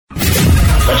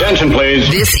Attention, please.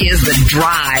 This is The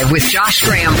Drive with Josh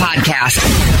Graham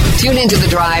podcast. Tune into The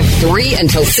Drive 3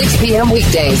 until 6 p.m.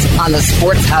 weekdays on the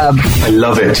Sports Hub. I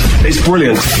love it. It's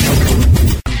brilliant.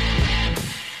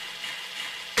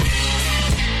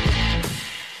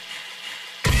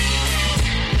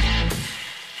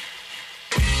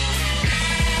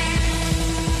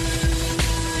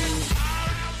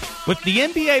 With the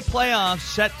NBA playoffs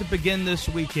set to begin this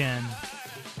weekend,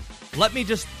 let me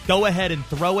just go ahead and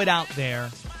throw it out there.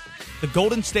 The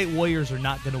Golden State Warriors are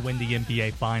not going to win the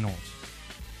NBA Finals.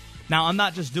 Now, I'm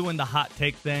not just doing the hot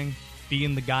take thing,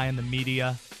 being the guy in the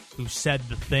media who said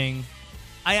the thing.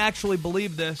 I actually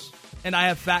believe this, and I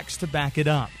have facts to back it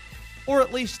up, or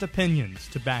at least opinions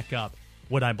to back up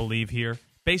what I believe here,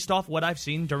 based off what I've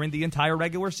seen during the entire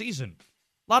regular season.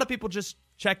 A lot of people just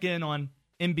check in on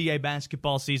NBA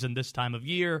basketball season this time of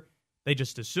year. They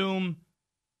just assume,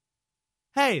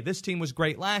 hey, this team was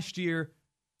great last year.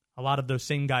 A lot of those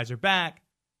same guys are back.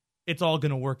 It's all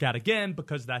going to work out again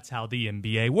because that's how the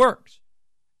NBA works.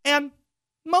 And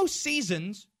most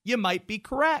seasons, you might be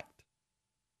correct.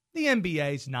 The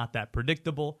NBA is not that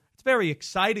predictable. It's very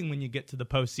exciting when you get to the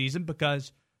postseason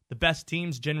because the best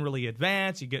teams generally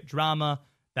advance. You get drama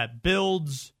that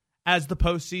builds as the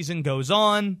postseason goes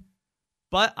on.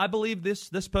 But I believe this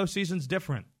postseason's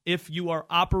different. If you are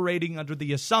operating under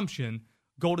the assumption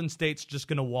Golden State's just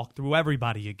going to walk through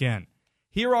everybody again.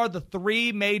 Here are the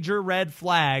three major red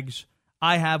flags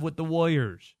I have with the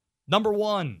Warriors. Number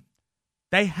one,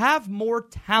 they have more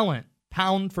talent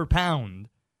pound for pound,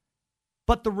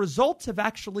 but the results have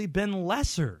actually been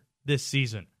lesser this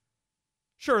season.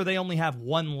 Sure, they only have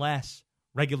one less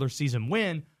regular season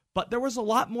win, but there was a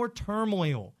lot more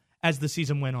turmoil as the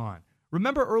season went on.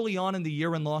 Remember early on in the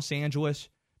year in Los Angeles,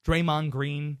 Draymond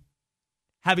Green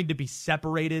having to be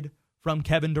separated from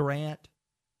Kevin Durant?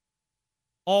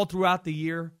 All throughout the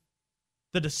year,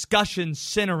 the discussion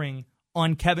centering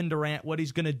on Kevin Durant, what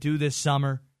he's going to do this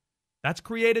summer. That's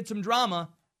created some drama.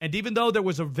 And even though there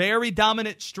was a very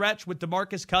dominant stretch with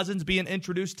DeMarcus Cousins being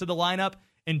introduced to the lineup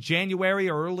in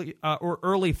January or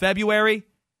early February,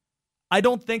 I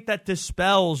don't think that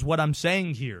dispels what I'm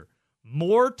saying here.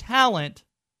 More talent,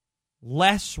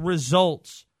 less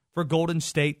results for Golden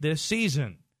State this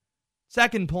season.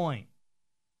 Second point,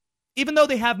 even though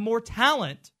they have more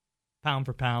talent, pound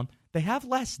for pound, they have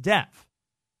less depth.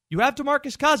 You have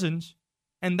DeMarcus Cousins,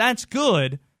 and that's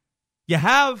good. You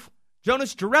have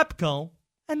Jonas Jerebko,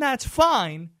 and that's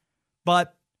fine.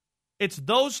 But it's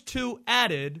those two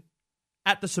added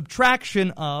at the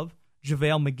subtraction of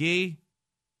JaVale McGee,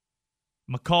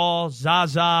 McCall,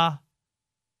 Zaza,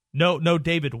 no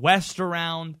David West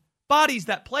around. Bodies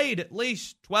that played at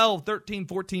least 12, 13,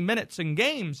 14 minutes in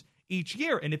games each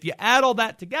year. And if you add all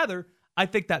that together, I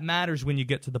think that matters when you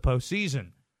get to the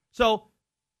postseason. So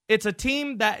it's a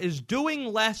team that is doing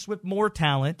less with more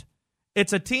talent.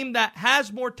 It's a team that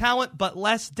has more talent but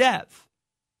less depth.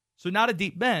 So not a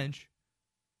deep bench.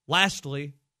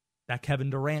 Lastly, that Kevin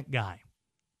Durant guy.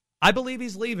 I believe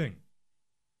he's leaving.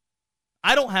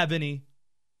 I don't have any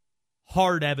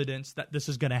hard evidence that this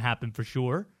is going to happen for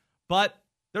sure, but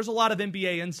there's a lot of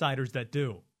NBA insiders that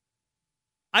do.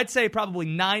 I'd say probably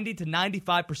 90 to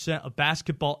 95% of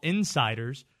basketball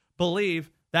insiders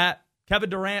believe that Kevin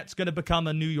Durant's going to become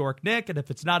a New York Knick, and if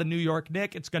it's not a New York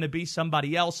Knick, it's going to be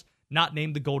somebody else not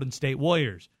named the Golden State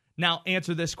Warriors. Now,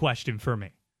 answer this question for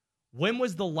me. When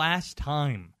was the last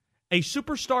time a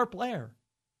superstar player,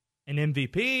 an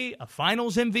MVP, a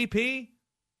finals MVP,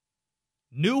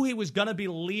 knew he was going to be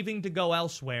leaving to go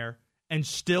elsewhere and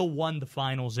still won the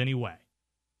finals anyway?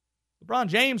 LeBron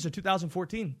James in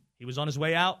 2014, he was on his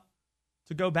way out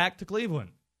to go back to Cleveland.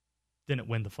 Didn't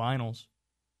win the finals.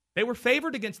 They were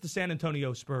favored against the San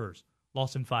Antonio Spurs,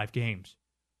 lost in 5 games.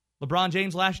 LeBron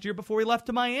James last year before he left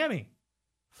to Miami,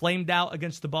 flamed out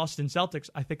against the Boston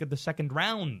Celtics, I think, of the second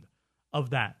round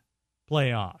of that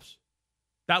playoffs.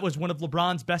 That was one of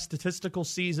LeBron's best statistical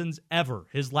seasons ever,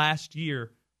 his last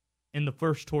year in the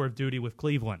first tour of duty with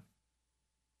Cleveland.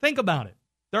 Think about it.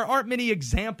 There aren't many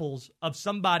examples of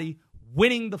somebody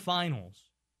winning the finals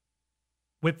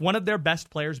with one of their best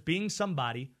players being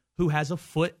somebody who has a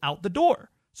foot out the door.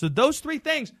 So those three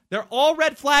things, they're all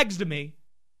red flags to me.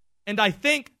 And I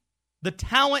think the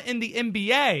talent in the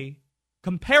NBA,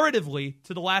 comparatively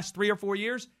to the last 3 or 4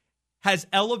 years, has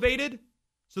elevated.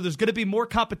 So there's going to be more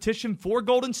competition for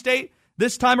Golden State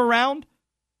this time around.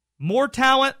 More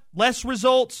talent, less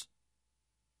results.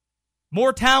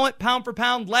 More talent, pound for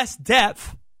pound, less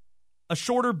depth. A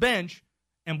shorter bench.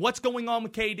 And what's going on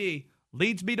with KD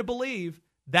leads me to believe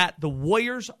that the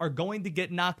Warriors are going to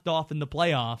get knocked off in the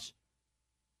playoffs.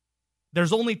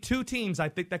 There's only 2 teams I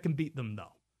think that can beat them,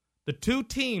 though. the two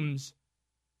teams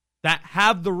that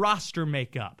have the roster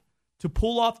makeup to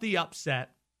pull off the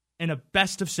upset in a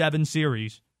best-of-7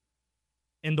 series.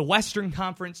 In the Western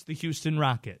Conference, the Houston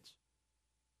Rockets.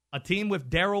 A team with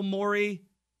Daryl Morey,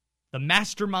 the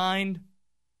mastermind,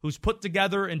 who's put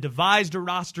together and devised a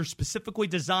roster specifically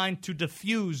designed to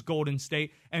defuse Golden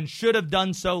State and should have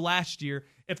done so last year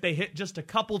if they hit just a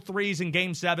couple threes in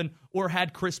Game 7 or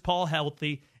had Chris Paul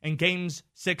healthy in Games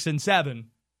 6 and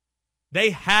 7. They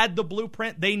had the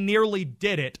blueprint. They nearly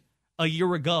did it a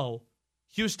year ago.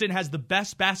 Houston has the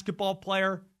best basketball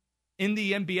player in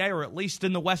the NBA, or at least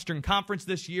in the Western Conference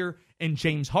this year, in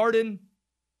James Harden.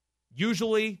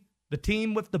 Usually, the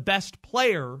team with the best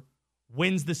player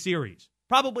wins the series.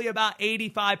 Probably about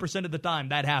 85% of the time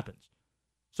that happens.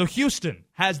 So Houston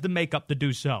has the makeup to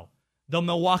do so. The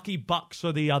Milwaukee Bucks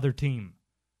are the other team.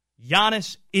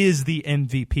 Giannis is the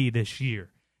MVP this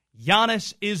year.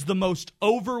 Giannis is the most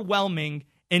overwhelming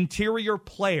interior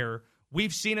player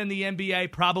we've seen in the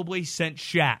NBA probably since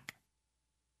Shaq.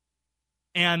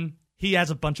 And he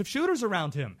has a bunch of shooters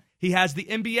around him. He has the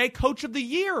NBA Coach of the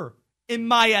Year, in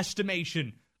my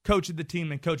estimation, coach of the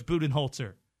team and Coach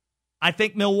Budenholzer. I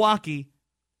think Milwaukee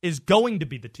is going to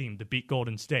be the team to beat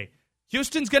Golden State.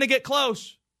 Houston's going to get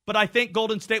close, but I think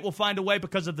Golden State will find a way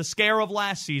because of the scare of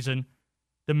last season.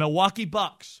 The Milwaukee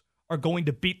Bucks are going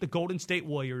to beat the Golden State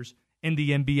Warriors in the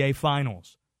NBA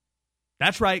Finals.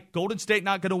 That's right, Golden State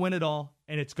not going to win it all,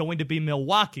 and it's going to be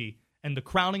Milwaukee and the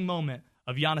crowning moment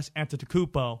of Giannis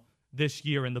Antetokounmpo this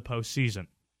year in the postseason.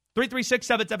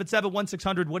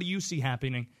 336-777-1600, what do you see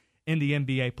happening in the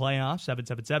NBA playoffs?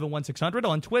 777-1600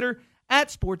 on Twitter, at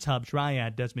Sports Hub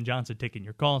Triad. Desmond Johnson taking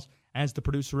your calls. As the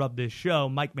producer of this show,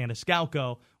 Mike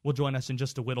Maniscalco will join us in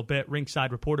just a little bit.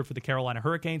 Ringside reporter for the Carolina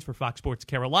Hurricanes for Fox Sports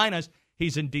Carolinas.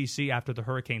 He's in D.C. after the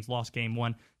Hurricanes lost Game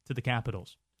 1 to the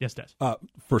Capitals. Yes, Des.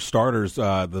 For starters,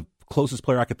 the closest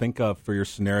player I could think of for your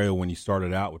scenario when you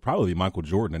started out would probably be Michael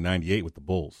Jordan in '98 with the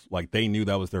Bulls. Like, they knew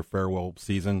that was their farewell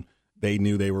season. They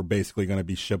knew they were basically going to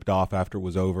be shipped off after it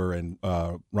was over, and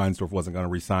Reinsdorf wasn't going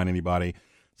to re-sign anybody.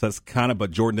 So that's kind of,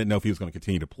 but Jordan didn't know if he was going to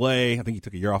continue to play. I think he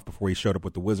took a year off before he showed up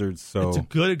with the Wizards. So it's a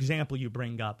good example you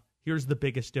bring up. Here's the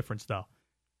biggest difference, though.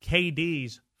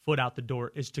 KD's foot out the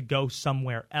door is to go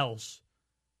somewhere else.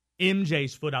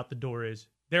 MJ's foot out the door is,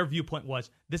 their viewpoint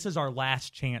was, this is our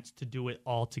last chance to do it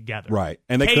all together. Right.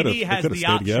 And they KD has the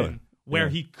option together. Where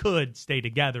he could stay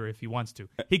together if he wants to.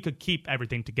 He could keep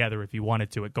everything together if he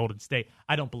wanted to at Golden State.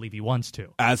 I don't believe he wants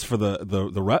to. As for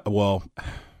well,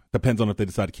 depends on if they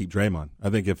decide to keep Draymond. I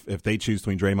think if they choose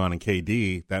between Draymond and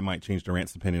KD, that might change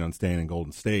Durant's opinion on staying in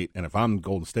Golden State. And if I'm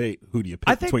Golden State, who do you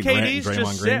pick between Durant and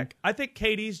Draymond Green? Sick. I think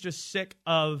KD's just sick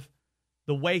of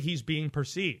the way he's being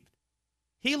perceived.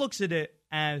 He looks at it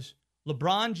as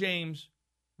LeBron James,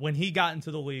 when he got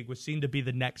into the league, was seen to be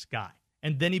the next guy.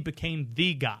 And then he became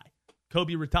the guy.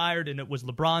 Kobe retired, and it was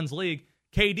LeBron's league.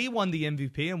 KD won the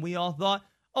MVP, and we all thought,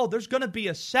 oh, there's going to be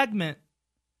a segment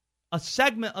of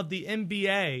the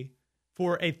NBA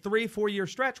for a 3-4 year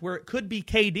stretch where it could be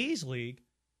KD's league,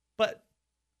 but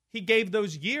he gave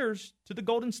those years to the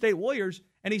Golden State Warriors,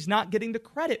 and he's not getting the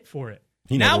credit for it.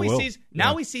 Now he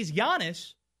sees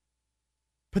Giannis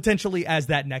potentially as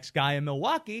that next guy in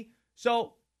Milwaukee.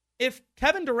 So if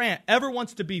Kevin Durant ever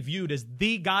wants to be viewed as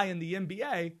the guy in the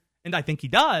NBA, and I think he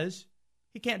does,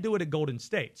 he can't do it at Golden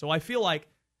State. So I feel like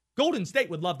Golden State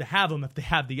would love to have him if they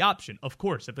have the option. Of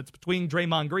course, if it's between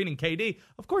Draymond Green and KD,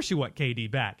 of course you want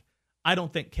KD back. I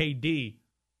don't think KD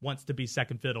wants to be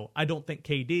second fiddle. I don't think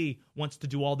KD wants to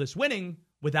do all this winning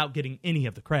without getting any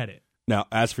of the credit. Now,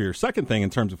 as for your second thing in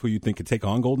terms of who you think could take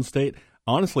on Golden State,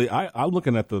 honestly, I'm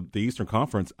looking at the Eastern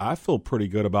Conference. I feel pretty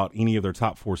good about any of their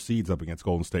top 4 seeds up against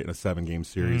Golden State in a 7-game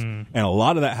series. And a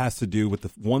lot of that has to do with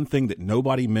the one thing that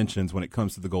nobody mentions when it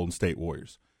comes to the Golden State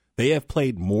Warriors. They have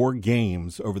played more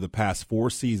games over the past 4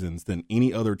 seasons than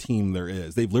any other team there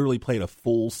is. They've literally played a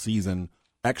full season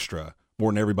extra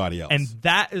more than everybody else. And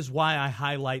that is why I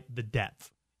highlight the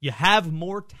depth. You have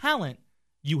more talent.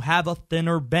 You have a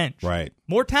thinner bench. Right.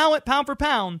 More talent, pound for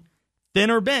pound,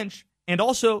 thinner bench. And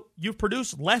also, you've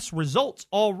produced less results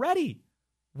already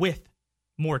with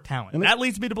more talent. And that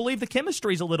leads me to believe the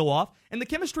chemistry's a little off, and the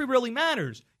chemistry really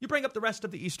matters. You bring up the rest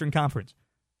of the Eastern Conference.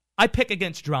 I pick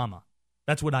against drama.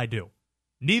 That's what I do.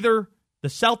 Neither the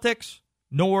Celtics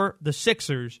nor the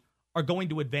Sixers are going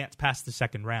to advance past the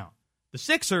second round. The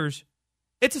Sixers,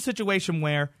 it's a situation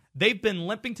where they've been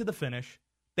limping to the finish.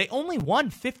 They only won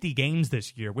 50 games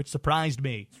this year, which surprised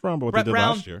me. It's wrong with what they did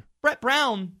last year. Brett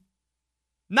Brown,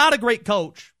 not a great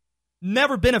coach.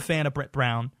 Never been a fan of Brett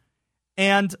Brown.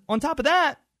 And on top of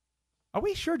that, are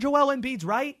we sure Joel Embiid's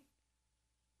right?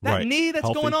 That knee that's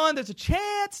healthy. going on, there's a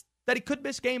chance that he could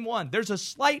miss game one. There's a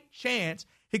slight chance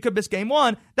he could miss game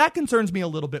one. That concerns me a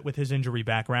little bit with his injury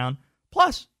background.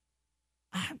 Plus,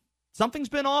 something's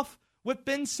been off with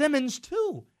Ben Simmons,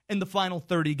 too, in the final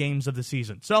 30 games of the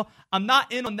season. So I'm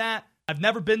not in on that. I've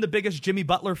never been the biggest Jimmy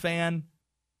Butler fan.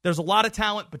 There's a lot of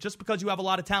talent, but just because you have a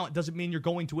lot of talent doesn't mean you're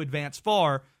going to advance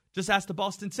far. Just ask the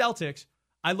Boston Celtics.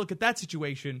 I look at that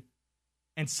situation,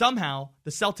 and somehow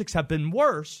the Celtics have been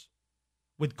worse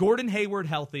with Gordon Hayward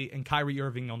healthy and Kyrie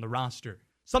Irving on the roster.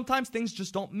 Sometimes things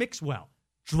just don't mix well.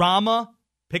 Drama,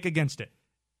 pick against it.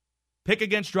 Pick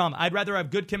against drama. I'd rather have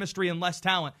good chemistry and less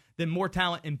talent than more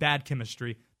talent and bad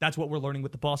chemistry. That's what we're learning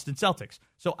with the Boston Celtics.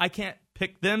 So I can't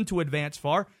pick them to advance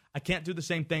far. I can't do the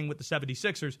same thing with the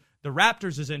 76ers. The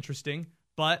Raptors is interesting,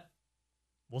 but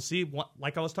we'll see,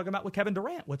 like I was talking about with Kevin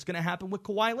Durant, what's going to happen with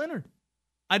Kawhi Leonard.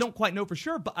 I don't quite know for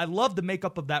sure, but I love the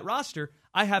makeup of that roster.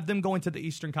 I have them going to the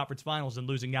Eastern Conference Finals and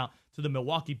losing out to the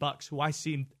Milwaukee Bucks, who I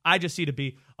just see to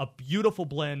be a beautiful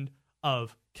blend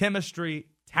of chemistry,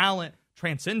 talent,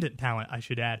 transcendent talent, I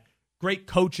should add. Great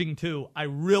coaching, too. I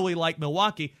really like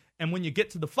Milwaukee. And when you get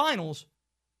to the finals,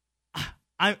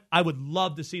 I would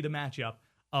love to see the matchup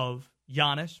of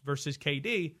Giannis versus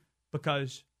KD,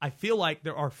 because I feel like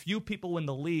there are few people in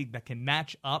the league that can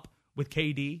match up with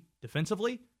KD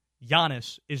defensively.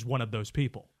 Giannis is one of those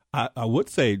people. I would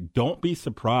say don't be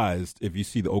surprised if you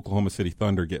see the Oklahoma City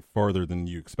Thunder get further than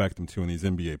you expect them to in these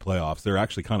NBA playoffs. They're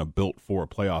actually kind of built for a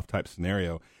playoff-type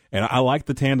scenario. And I like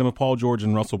the tandem of Paul George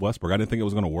and Russell Westbrook. I didn't think it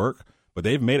was going to work, but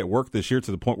they've made it work this year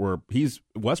to the point where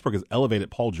Westbrook has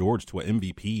elevated Paul George to an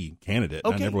MVP candidate.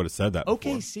 Okay. I never would have said that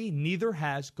before. OKC neither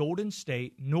has Golden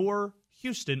State nor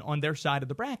Houston on their side of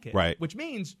the bracket. Right. Which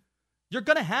means you're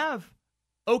going to have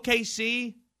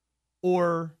OKC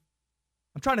or...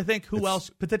 I'm trying to think who else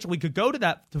potentially could go to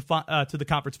the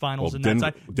conference finals in that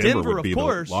side. Denver would be of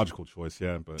course, the logical choice,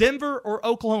 yeah. But Denver or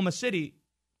Oklahoma City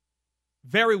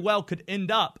very well could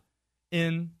end up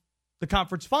in the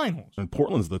conference finals. And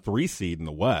Portland's the 3 seed in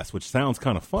the West, which sounds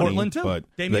kind of funny. Portland too. But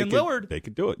Damian Lillard. They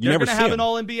could do it. They're going to have an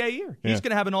All-NBA year. Yeah. He's going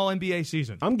to have an All-NBA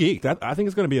season. I'm geeked. I think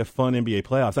it's going to be a fun NBA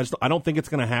playoffs. I don't think it's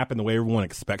going to happen the way everyone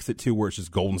expects it to, where it's just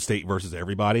Golden State versus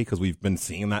everybody, because we've been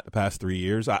seeing that the past 3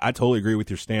 years. I totally agree with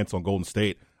your stance on Golden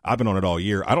State. I've been on it all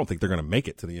year. I don't think they're going to make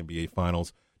it to the NBA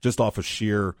Finals just off of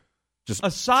sheer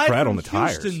tread on the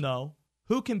tires. Aside from Houston, though,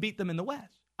 who can beat them in the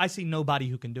West? I see nobody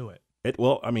who can do it.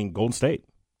 Golden State.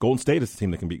 Golden State is the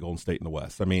team that can beat Golden State in the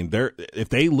West. I mean, if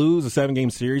they lose a 7-game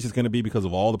series, it's going to be because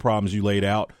of all the problems you laid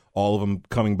out, all of them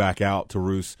coming back out to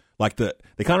roost.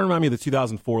 They kind of remind me of the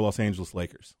 2004 Los Angeles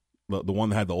Lakers, the one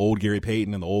that had the old Gary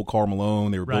Payton and the old Karl Malone.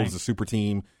 They were built as a super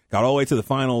team, got all the way to the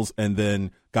finals, and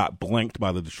then got blanked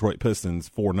by the Detroit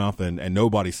Pistons 4-0, and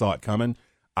nobody saw it coming.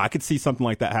 I could see something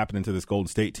like that happening to this Golden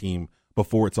State team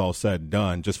before it's all said and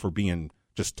done, just for being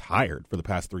just tired for the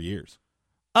past 3 years.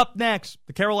 Up next,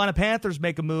 the Carolina Panthers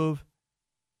make a move.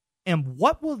 And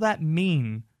what will that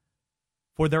mean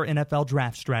for their NFL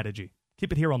draft strategy?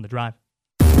 Keep it here on The Drive.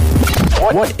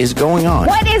 What is going on?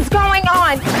 What is going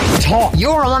on? Talk.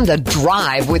 You're on The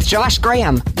Drive with Josh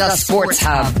Graham, the Sports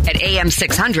Hub at AM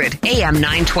 600, AM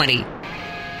 920.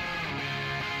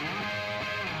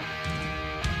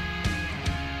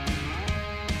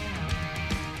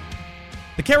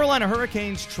 The Carolina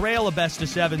Hurricanes trail a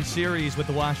best-of-7 series with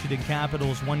the Washington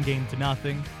Capitals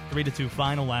 1-0, 3-2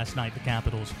 final last night, the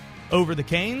Capitals over the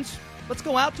Canes. Let's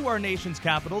go out to our nation's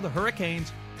capital. The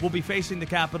Hurricanes will be facing the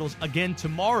Capitals again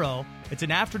tomorrow. It's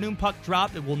an afternoon puck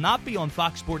drop. It will not be on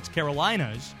Fox Sports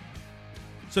Carolinas,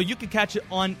 so you can catch it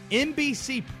on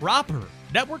NBC proper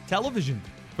network television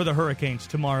for the Hurricanes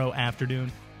tomorrow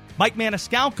afternoon. Mike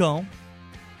Maniscalco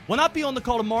will not be on the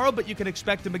call tomorrow, but you can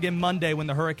expect him again Monday when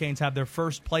the Hurricanes have their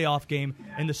first playoff game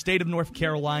in the state of North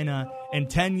Carolina in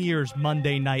 10 years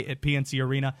Monday night at PNC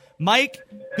Arena. Mike,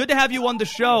 good to have you on the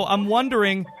show. I'm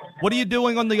wondering, what are you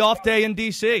doing on the off day in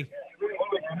D.C.?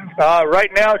 Right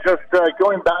now, just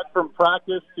going back from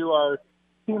practice to our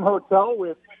team hotel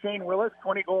with Shane Willis,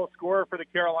 20-goal scorer for the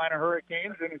Carolina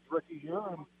Hurricanes in his rookie year,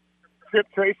 and Chip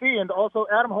Tracy, and also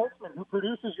Adam Holtzman, who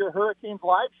produces your Hurricanes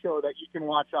live show that you can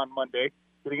watch on Monday.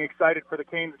 Getting excited for the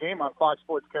Canes game on Fox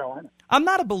Sports Carolina. I'm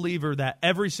not a believer that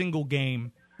every single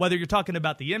game, whether you're talking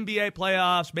about the NBA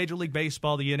playoffs, Major League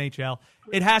Baseball, the NHL,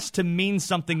 it has to mean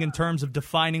something in terms of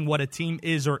defining what a team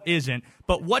is or isn't.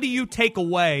 But what do you take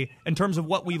away in terms of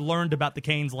what we learned about the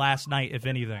Canes last night, if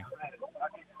anything?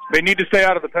 They need to stay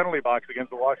out of the penalty box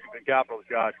against the Washington Capitals,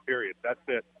 Josh, period. That's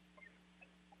it.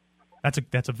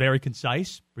 That's a very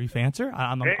concise, brief answer.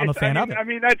 I'm a fan of it. I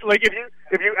mean, that's like if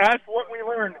you ask what we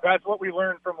learned, that's what we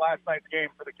learned from last night's game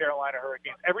for the Carolina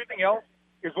Hurricanes. Everything else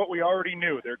is what we already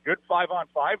knew. They're good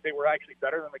 5-on-5. They were actually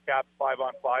better than the Caps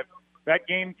 5-on-5. That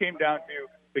game came down to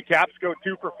the Caps go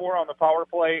 2 for 4 on the power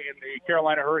play, and the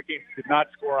Carolina Hurricanes did not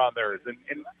score on theirs. And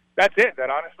that's it. That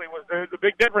honestly was the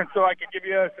big difference. So I could give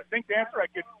you a succinct answer. I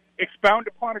could expound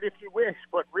upon it if you wish,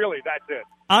 but really, that's it.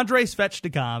 Andrei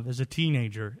Svechnikov is a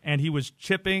teenager, and he was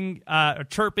chirping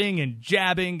and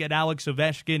jabbing at Alex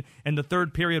Ovechkin in the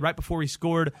third period right before he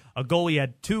scored a goal. He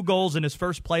had 2 goals in his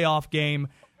first playoff game.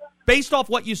 Based off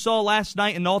what you saw last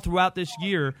night and all throughout this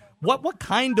year, what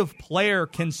kind of player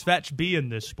can Svech be in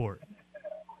this sport?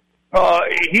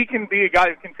 He can be a guy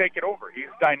who can take it over. He's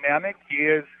dynamic. He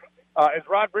is, as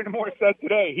Rod Brindamore said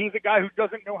today, he's a guy who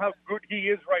doesn't know how good he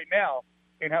is right now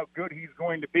and how good he's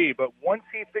going to be. But once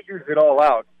he figures it all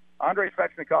out, Andrei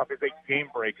Svechnikov is a game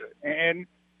breaker. And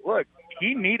look,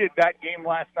 he needed that game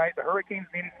last night. The Hurricanes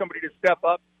needed somebody to step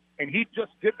up, and he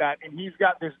just did that. And he's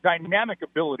got this dynamic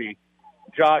ability,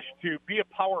 Josh, to be a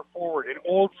power forward, an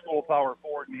old-school power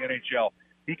forward in the NHL.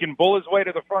 He can bull his way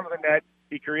to the front of the net.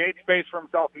 He creates space for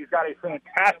himself. He's got a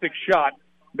fantastic shot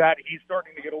that he's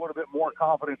starting to get a little bit more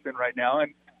confidence in right now.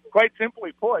 And quite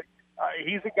simply put,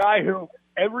 he's a guy who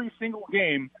every single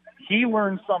game he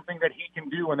learns something that he can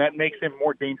do, and that makes him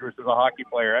more dangerous as a hockey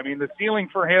player. I mean, the ceiling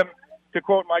for him, to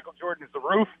quote Michael Jordan, is the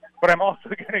roof, but I'm also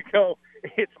going to go,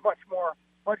 it's much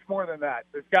more than that.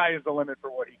 This guy is the limit for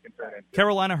what he can turn into.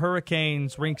 Carolina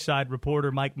Hurricanes rinkside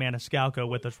reporter Mike Maniscalco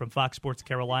with us from Fox Sports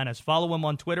Carolinas. Follow him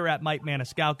on Twitter at Mike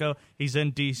Maniscalco. He's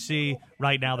in D.C.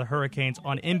 right now. The Hurricanes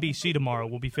on NBC tomorrow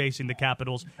will be facing the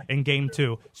Capitals in Game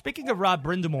 2. Speaking of Rod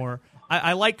Brindamore,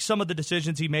 I like some of the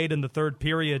decisions he made in the third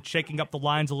period, shaking up the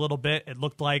lines a little bit. It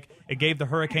looked like it gave the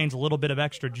Hurricanes a little bit of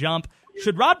extra jump.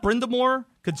 Should Rod Brindamore,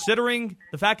 considering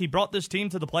the fact he brought this team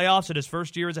to the playoffs in his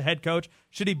first year as a head coach,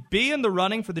 should he be in the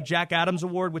running for the Jack Adams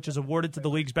Award, which is awarded to the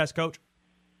league's best coach?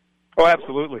 Oh,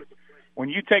 absolutely. When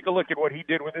you take a look at what he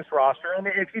did with this roster, and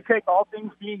if you take all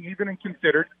things being even and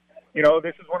considered, you know,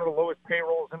 this is one of the lowest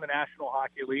payrolls in the National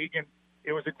Hockey League, and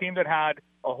it was a team that had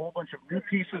a whole bunch of new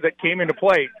pieces that came into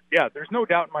play. Yeah, there's no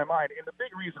doubt in my mind. And the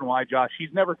big reason why, Josh, he's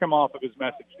never come off of his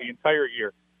message the entire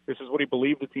year. This is what he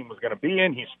believed the team was going to be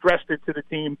in. He stressed it to the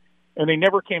team, and they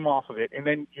never came off of it. And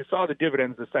then you saw the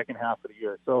dividends the second half of the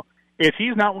year. So if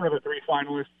he's not one of the 3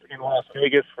 finalists in Las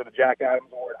Vegas for the Jack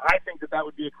Adams Award, I think that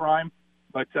would be a crime.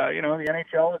 But, you know, the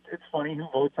NHL, it's funny who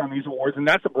votes on these awards, and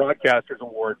that's a broadcaster's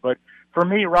award. But for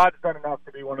me, Rod's done enough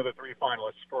to be one of the 3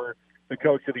 finalists for the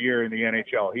Coach of the Year in the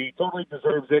NHL. He totally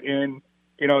deserves it. And,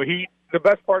 you know, the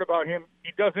best part about him,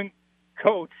 he doesn't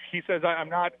coach. He says, I'm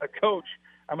not a coach.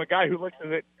 I'm a guy who looks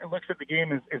at it and looks at the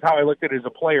game is how I looked at it as a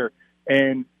player.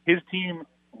 And his team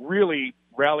really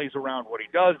rallies around what he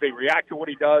does. They react to what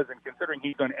he does. And considering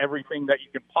he's done everything that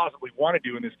you can possibly want to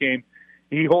do in this game,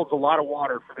 he holds a lot of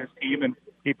water for this team, and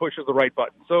he pushes the right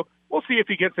button. So we'll see if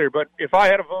he gets there. But if I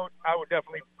had a vote, I would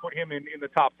definitely put him in the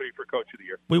top 3 for Coach of the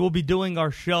Year. We will be doing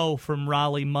our show from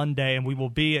Raleigh Monday, and we will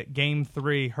be at Game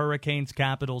 3,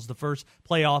 Hurricanes-Capitals, the first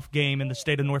playoff game in the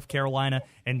state of North Carolina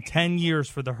in 10 years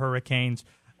for the Hurricanes.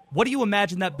 What do you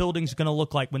imagine that building's going to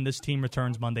look like when this team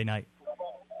returns Monday night?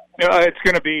 It's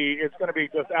going to be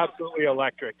just absolutely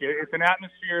electric. It's an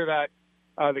atmosphere that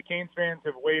the Canes fans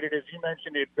have waited. As you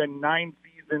mentioned, it's been 9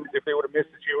 seasons. If they would have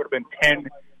missed this year, it would have been 10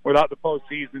 without the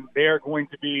postseason. They're going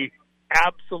to be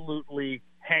absolutely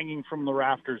hanging from the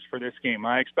rafters for this game.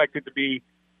 I expect it to be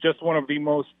just one of the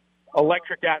most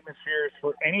electric atmospheres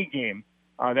for any game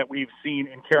that we've seen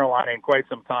in Carolina in quite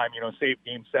some time, you know, save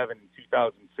Game 7 in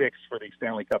 2006 for the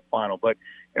Stanley Cup final. But,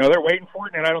 you know, they're waiting for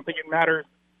it, and I don't think it matters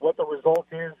what the result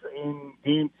is in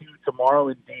Game 2 tomorrow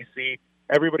in D.C.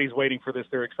 Everybody's waiting for this.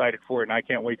 They're excited for it, and I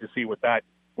can't wait to see what that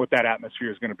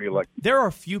atmosphere is going to be like. There are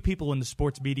a few people in the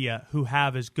sports media who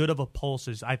have as good of a pulse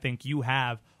as I think you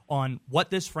have on what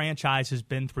this franchise has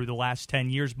been through the last 10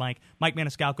 years, Mike. Mike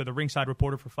Maniscalco, the ringside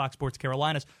reporter for Fox Sports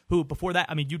Carolinas, who before that,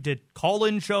 I mean, you did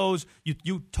call-in shows.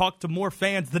 You talked to more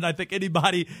fans than I think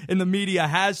anybody in the media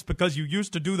has because you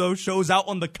used to do those shows out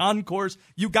on the concourse.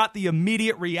 You got the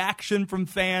immediate reaction from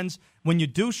fans when you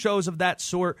do shows of that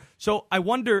sort. So I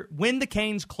wonder, when the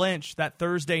Canes clinched that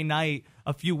Thursday night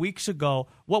a few weeks ago,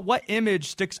 what image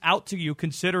sticks out to you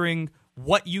considering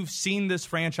what you've seen this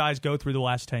franchise go through the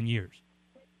last 10 years?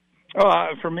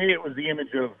 For me, it was the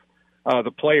image of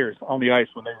the players on the ice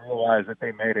when they realized that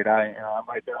they made it. I'm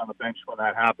right there on the bench when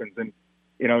that happens, and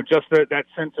you know, just that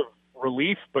sense of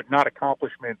relief, but not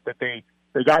accomplishment, that they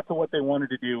got to what they wanted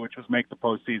to do, which was make the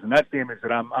postseason. That's the image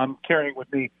that I'm carrying with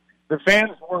me. The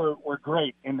fans were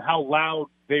great in how loud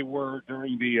they were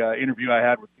during the interview I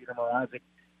had with Peter Mrazek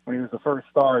when he was the first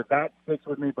star. That sticks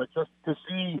with me, but just to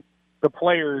see the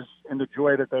players and the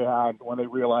joy that they had when they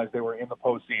realized they were in the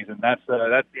postseason. That's the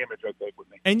image I take with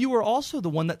me. And you were also the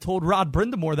one that told Rod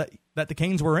Brindamore that the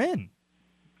Canes were in.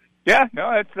 Yeah,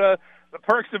 no, it's the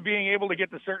perks of being able to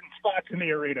get to certain spots in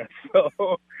the arena. So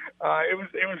it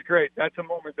was great. That's a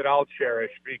moment that I'll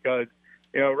cherish because,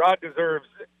 Rod deserves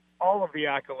all of the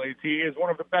accolades. He is one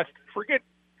of the best. Forget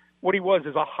what he was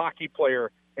as a hockey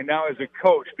player and now as a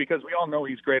coach, because we all know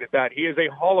he's great at that. He is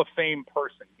a Hall of Fame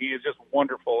person. He is just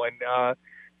wonderful. And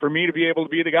for me to be able to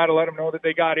be the guy to let them know that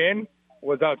they got in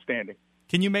was outstanding.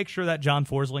 Can you make sure that John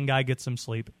Forsling guy gets some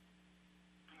sleep?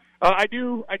 I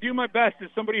do my best as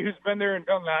somebody who's been there and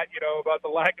done that, about the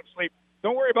lack of sleep.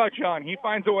 Don't worry about John. He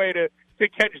finds a way to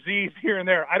catch Z's here and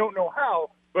there. I don't know how,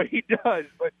 but he does.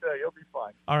 But he'll be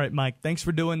fine. All right, Mike. Thanks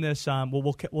for doing this.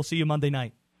 We'll see you Monday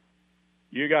night.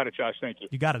 You got it, Josh. Thank you.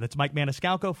 You got it. That's Mike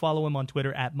Maniscalco. Follow him on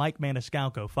Twitter at Mike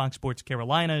Maniscalco, Fox Sports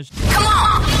Carolinas. Come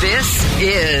on! This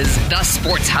is the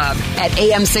Sports Hub at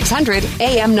AM 600,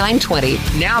 AM 920.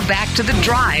 Now back to The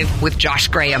Drive with Josh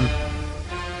Graham.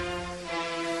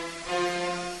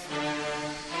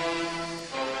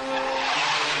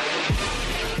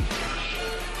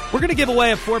 We're going to give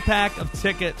away a 4-pack of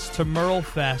tickets to Merle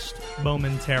Fest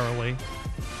momentarily.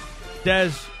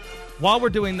 Des, while we're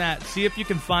doing that, see if you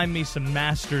can find me some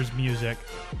Masters music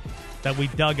that we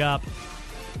dug up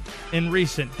in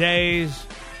recent days.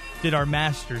 Did our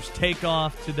Masters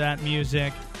takeoff to that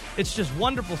music. It's just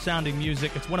wonderful sounding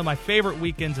music. It's one of my favorite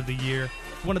weekends of the year.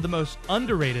 It's one of the most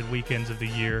underrated weekends of the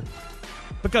year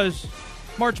because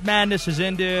March Madness has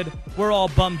ended. We're all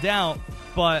bummed out,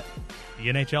 but the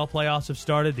NHL playoffs have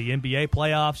started. The NBA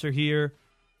playoffs are here,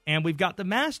 and we've got the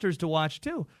Masters to watch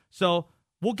too. So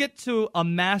we'll get to a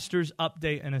Masters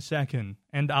update in a second,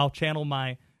 and I'll channel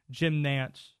my Jim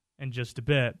Nantz in just a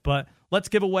bit. But let's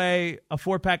give away a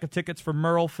 4-pack of tickets for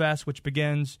Merle Fest, which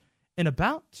begins in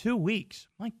about 2 weeks.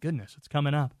 My goodness, it's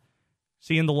coming up.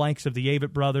 Seeing the likes of the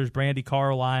Avett Brothers, Brandy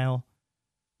Carlisle.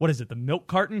 What is it, the Milk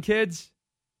Carton Kids?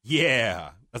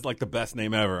 Yeah, that's like the best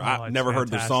name ever. I've never heard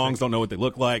their fantastic. songs, don't know what they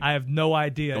look like. I have no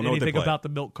idea anything play. about the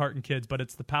Milk Carton Kids, but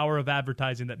it's the power of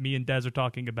advertising that me and Des are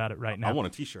talking about it right now. I want a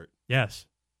T-shirt. Yes.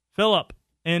 Philip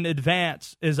in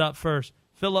Advance is up first.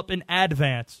 Philip in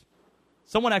Advance.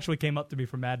 Someone actually came up to me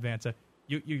from Advance.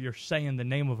 You're saying the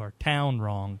name of our town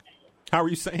wrong. How are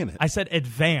you saying it? I said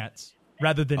Advance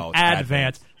rather than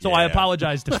Advance. So yeah. I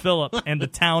apologize to Philip and the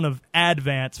town of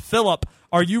Advance. Philip,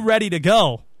 are you ready to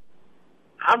go?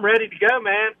 I'm ready to go,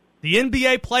 man. The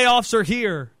NBA playoffs are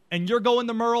here, and you're going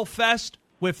to Merle Fest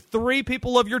with 3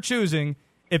 people of your choosing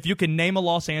if you can name a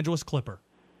Los Angeles Clipper.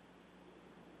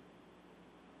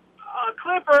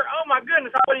 Clipper? Oh, my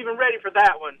goodness. I wasn't even ready for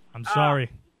that one. I'm sorry.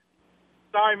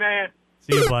 Sorry, man.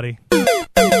 See you, buddy.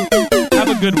 Have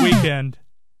a good weekend.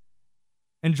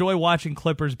 Enjoy watching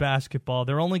Clippers basketball.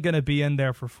 They're only going to be in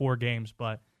there for 4 games,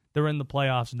 but they're in the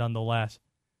playoffs nonetheless.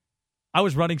 I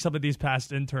was running some of these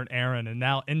past intern Aaron, and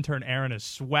now intern Aaron is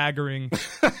swaggering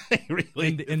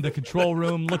in the control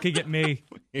room, looking at me,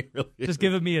 just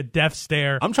giving me a death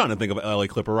stare. I'm trying to think of an LA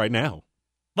Clipper right now.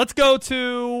 Let's go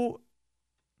to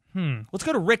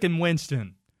Rick and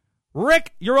Winston.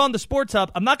 Rick, you're on the Sports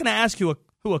Hub. I'm not going to ask you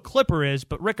who a Clipper is,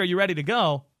 but Rick, are you ready to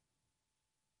go?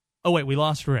 Oh, wait, we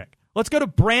lost Rick. Let's go to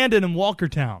Brandon in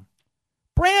Walkertown.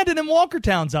 Brandon in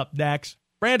Walkertown's up next.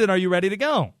 Brandon, are you ready to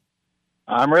go?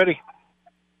 I'm ready.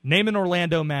 Name an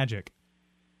Orlando Magic.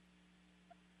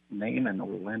 Name an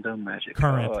Orlando Magic.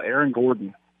 Current. Aaron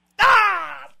Gordon.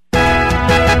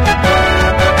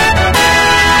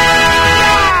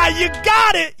 You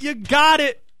got it. You got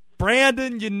it.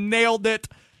 Brandon, you nailed it.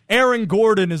 Aaron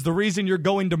Gordon is the reason you're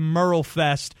going to Merle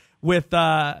Fest with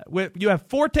you have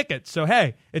 4 tickets. So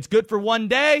hey, it's good for one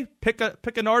day. Pick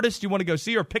an artist you want to go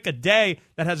see or pick a day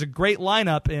that has a great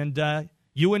lineup and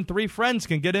you and 3 friends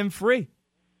can get in free.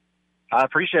 I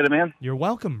appreciate it, man. You're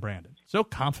welcome, Brandon. So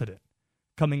confident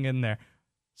coming in there.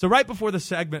 So right before the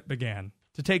segment began,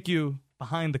 to take you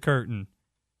behind the curtain,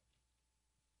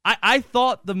 I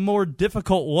thought the more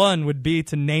difficult one would be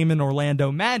to name an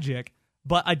Orlando Magic,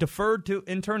 but I deferred to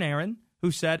intern Aaron,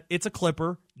 who said it's a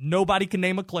Clipper. Nobody can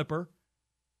name a Clipper.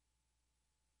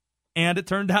 And it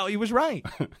turned out he was right.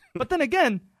 But then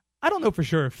again, I don't know for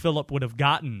sure if Philip would have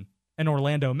gotten an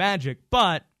Orlando Magic,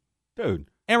 but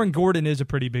dude, Aaron Gordon is a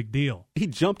pretty big deal. He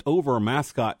jumped over a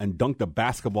mascot and dunked a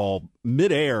basketball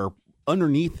midair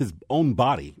underneath his own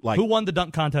body. Like, who won the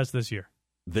dunk contest this year?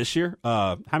 This year?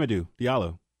 Hamidou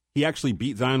Diallo. He actually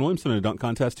beat Zion Williamson in a dunk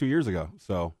contest 2 years ago.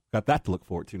 So got that to look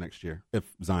forward to next year if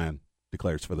Zion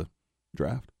declares for the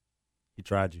draft. He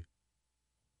tried you.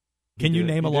 Can you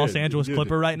name a Los Angeles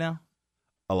Clipper right now?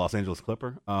 A Los Angeles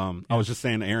Clipper. I was just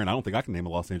saying to Aaron, I don't think I can name a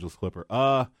Los Angeles Clipper.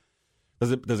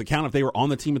 Does it count if they were on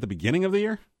the team at the beginning of the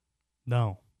year?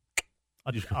 No.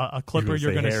 A Clipper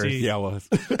you're going to see. Yeah, I was.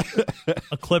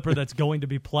 A Clipper that's going to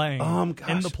be playing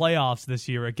in the playoffs this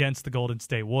year against the Golden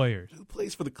State Warriors. Who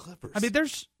plays for the Clippers? I mean,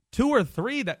 there's 2 or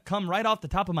 3 that come right off the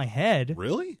top of my head.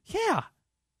 Really? Yeah.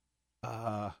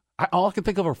 All I can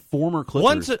think of are former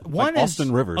Clippers. One like Austin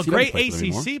is Rivers. A great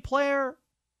ACC player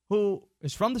who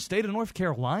is from the state of North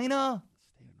Carolina.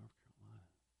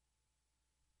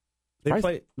 They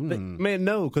play,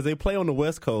 because they play on the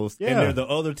West Coast, and they're the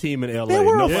other team in LA.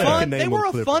 They were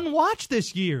a fun watch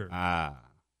this year.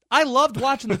 I loved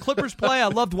watching the Clippers play. I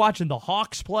loved watching the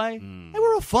Hawks play. They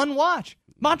were a fun watch.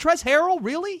 Montrezl Harrell,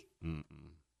 really?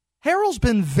 Harrell's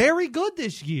been very good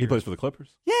this year. He plays for the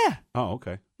Clippers? Yeah. Oh,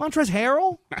 okay. Montrezl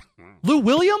Harrell? Lou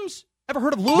Williams? Ever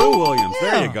heard of Lou? Lou Williams.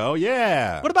 Yeah. There you go.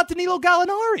 Yeah. What about Danilo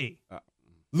Gallinari?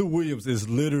 Lou Williams is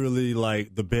literally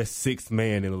like the best sixth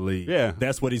man in the league. Yeah.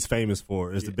 That's what he's famous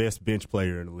for, is the best bench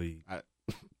player in the league.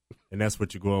 And that's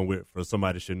what you're going with for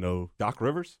somebody should know. Doc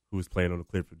Rivers? Who's playing on the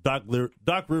Clippers.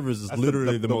 Doc Rivers is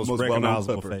literally the most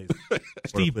recognizable face.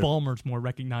 Steve Ballmer's more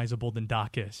recognizable than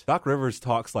Doc is. Doc Rivers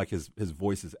talks like his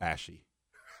voice is ashy.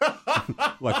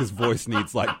 Like his voice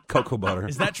needs like cocoa butter.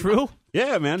 Is that true?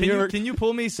 Yeah, man. Can you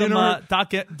pull me some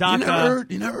Doc? You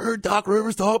never heard Doc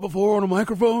Rivers talk before on a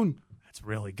microphone? That's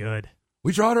really good.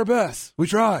 We tried our best. We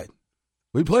tried.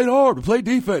 We played hard. We played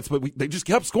defense, but they just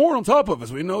kept scoring on top of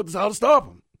us. We didn't know how to stop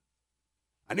them.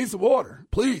 I need some water,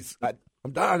 please.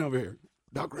 I'm dying over here.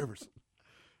 Doc Rivers.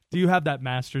 Do you have that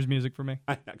Masters music for me?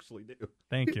 I actually do.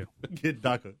 Thank you. Get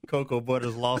Doc a cocoa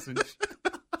butter's lozenge.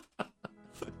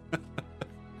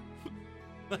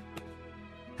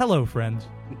 Hello, friends.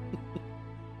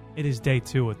 It is day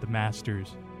 2 at the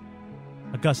Masters.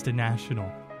 Augusta National.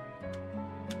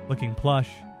 Looking plush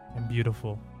and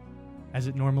beautiful, as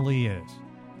it normally is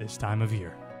this time of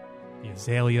year. The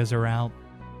azaleas are out.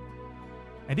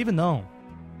 And even though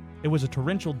it was a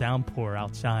torrential downpour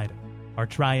outside our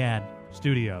Triad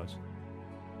studios,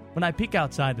 when I peek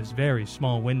outside this very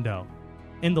small window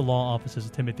in the law offices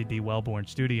of Timothy D. Wellborn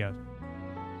Studios,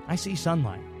 I see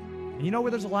sunlight. And you know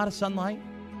where there's a lot of sunlight?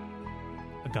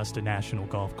 Augusta National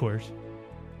Golf Course,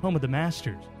 home of the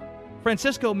Masters.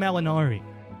 Francisco Molinari,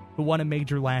 who won a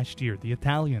major last year, the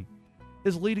Italian,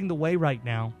 is leading the way right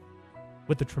now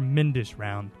with a tremendous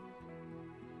round.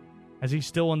 As he's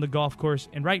still on the golf course,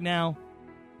 and right now,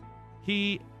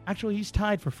 he's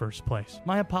tied for first place.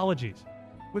 My apologies.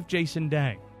 With Jason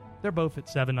Day. They're both at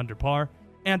 7 under par.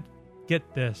 And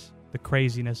get this, the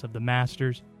craziness of the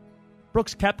Masters.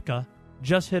 Brooks Koepka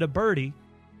just hit a birdie,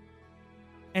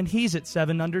 and he's at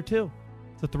 7 under too.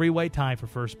 It's a 3-way tie for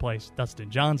first place.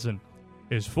 Dustin Johnson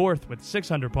is 4th with 6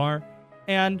 under par.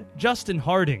 And Justin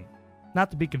Harding,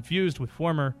 not to be confused with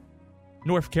former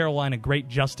North Carolina great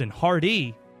Justin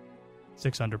Hardy,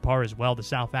 6 under par as well, the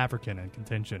South African in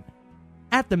contention.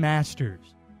 At the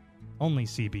Masters, only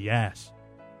CBS.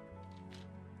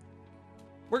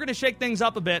 We're going to shake things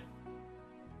up a bit.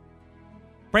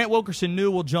 Brant Wilkerson-New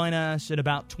will join us in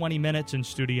about 20 minutes in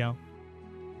studio.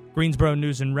 Greensboro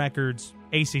News and Records,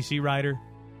 ACC writer.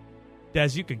 Des,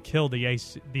 you can kill the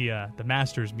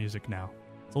Masters music now.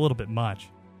 It's a little bit much.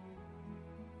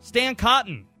 Stan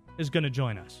Cotton is going to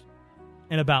join us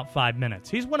in about 5 minutes.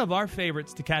 He's one of our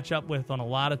favorites to catch up with on a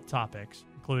lot of topics,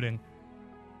 including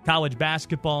college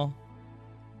basketball.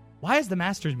 Why is the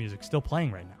Masters music still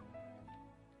playing right now?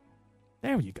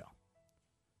 There you go.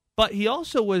 But he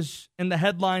also was in the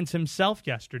headlines himself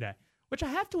yesterday, which I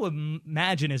have to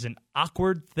imagine is an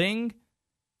awkward thing.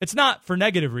 It's not for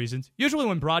negative reasons. Usually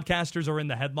when broadcasters are in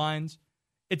the headlines,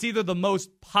 it's either the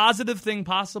most positive thing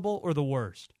possible or the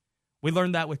worst. We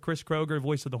learned that with Chris Kroger,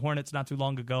 voice of the Hornets, not too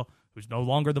long ago, who's no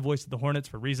longer the voice of the Hornets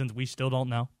for reasons we still don't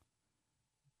know.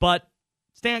 But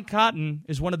Stan Cotton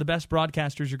is one of the best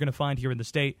broadcasters you're going to find here in the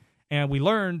state, and we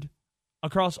learned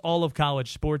across all of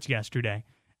college sports yesterday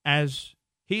as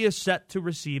he is set to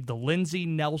receive the Lindsey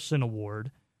Nelson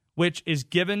Award, which is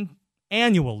given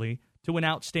annually to an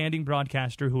outstanding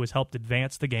broadcaster who has helped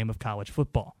advance the game of college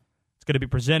football. It's going to be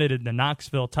presented in the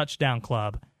Knoxville Touchdown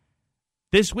Club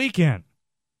this weekend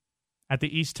at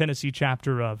the East Tennessee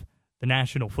chapter of the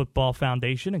National Football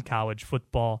Foundation and College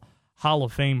Football Hall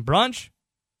of Fame brunch.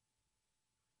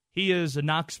 He is a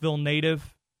Knoxville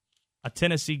native, a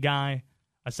Tennessee guy,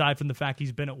 aside from the fact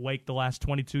he's been at Wake the last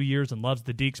 22 years and loves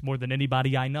the Deacs more than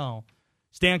anybody I know.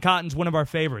 Stan Cotton's one of our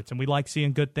favorites, and we like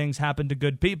seeing good things happen to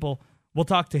good people. We'll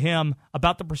talk to him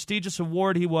about the prestigious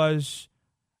award he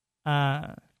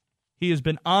has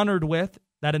been honored with,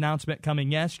 that announcement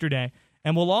coming yesterday.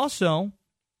 And we'll also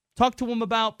talk to him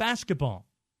about basketball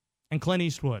and Clint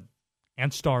Eastwood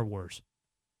and Star Wars.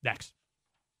 Next.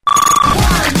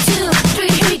 1, 2, 3,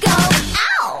 here we go.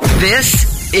 Ow!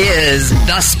 This is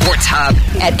the Sports Hub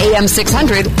at AM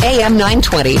 600, AM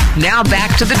 920. Now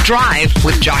back to The Drive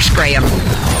with Josh Graham.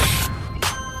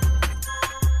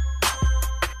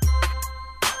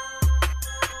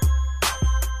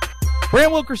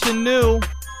 Brant Wilkerson-New,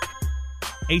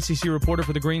 ACC reporter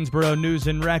for the Greensboro News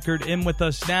and Record, in with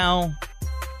us now.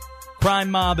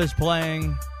 Crime Mob is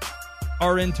playing.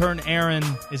 Our intern Aaron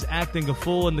is acting a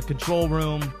fool in the control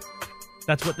room.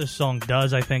 That's what this song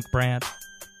does, I think, Brant.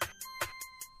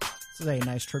 This is a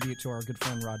nice tribute to our good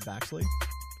friend Rod Baxley.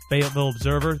 Fayetteville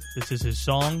Observer, this is his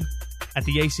song. At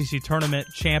the ACC Tournament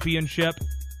Championship,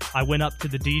 I went up to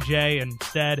the DJ and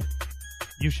said,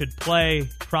 "You should play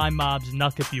Crime Mob's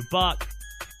Knuck If You Buck."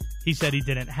 He said he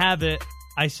didn't have it.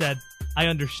 I said, I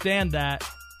understand that,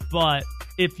 but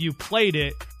if you played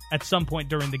it at some point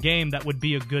during the game, that would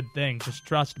be a good thing. Just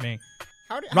trust me.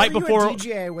 How are you a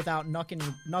DJ without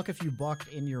Knuck If You Buck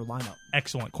in your lineup?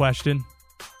 Excellent question.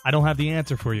 I don't have the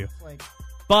answer for you.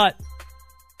 But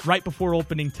right before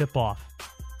opening tip-off,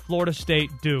 Florida State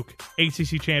Duke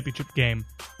ACC championship game,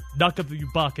 Knuck If You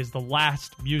Buck is the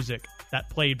last music that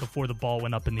played before the ball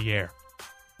went up in the air.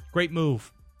 Great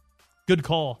move. Good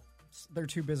call. They're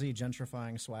too busy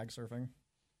gentrifying swag surfing.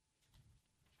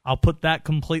 I'll put that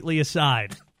completely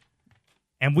aside.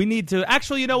 And we need to,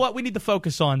 actually, you know what? We need to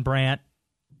focus on Brant,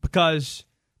 because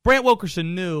Brant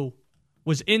Wilkerson-New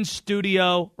was in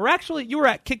studio, or actually, you were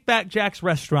at Kickback Jack's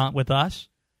restaurant with us,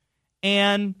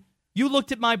 and you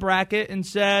looked at my bracket and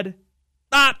said,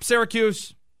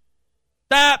 Syracuse.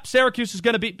 Syracuse is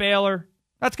going to beat Baylor.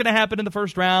 That's going to happen in the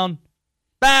first round.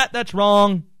 That's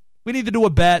wrong. We need to do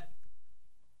a bet.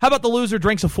 How about the loser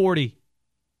drinks a 40?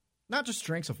 Not just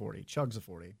drinks a 40, chugs a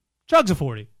 40. Chugs a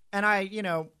 40. And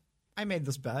I made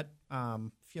this bet,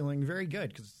 feeling very good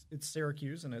because it's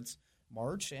Syracuse and it's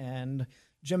March, and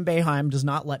Jim Boeheim does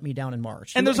not let me down in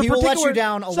March. And he will let you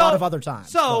down a lot of other times.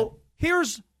 So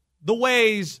here's the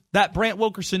ways that Brant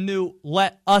Wilkerson-New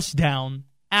let us down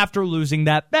after losing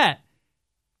that bet.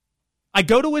 I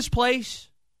go to his place.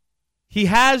 He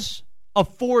has a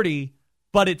 40,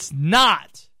 but it's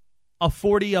not a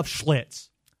 40 of Schlitz,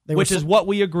 which is what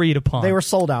we agreed upon. They were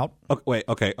sold out.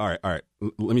 Okay, all right.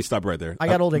 Let me stop right there. I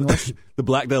got Old English. The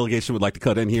black delegation would like to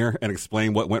cut in here and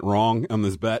explain what went wrong on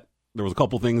this bet. There was a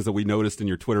couple things that we noticed in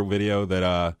your Twitter video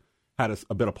that had us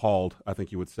a bit appalled, I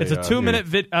think you would say. It's a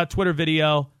 2-minute Twitter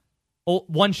video.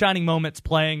 One shining moment's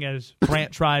playing as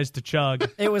Brant tries to chug.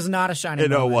 It was not a shining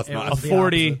moment. No, it was not. A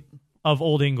 40 of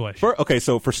Old English.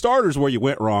 So for starters, where you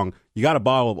went wrong, you got a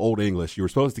bottle of Old English. You were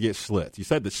supposed to get Schlitz. You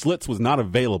said that Schlitz was not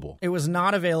available. It was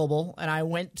not available, and I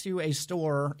went to a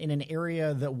store in an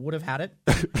area that would have had it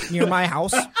near my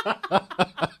house.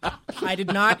 I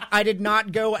did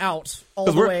not go out all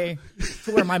the way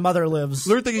to where my mother lives.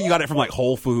 They're thinking you got it from like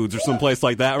Whole Foods or someplace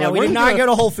like that. Yeah, we did not go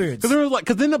to Whole Foods.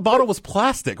 Because then the bottle was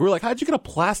plastic. We were like, how'd you get a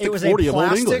plastic 40 of Old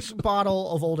English? It was a plastic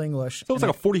bottle of Old English. So it was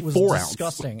like a 44 ounce.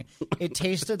 Disgusting. It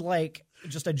tasted like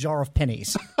just a jar of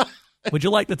pennies. Would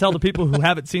you like to tell the people who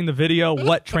haven't seen the video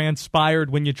what transpired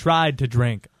when you tried to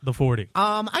drink the 40?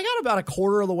 I got about a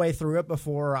quarter of the way through it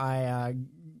before I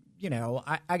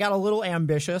got a little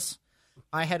ambitious.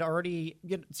 I had already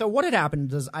so what had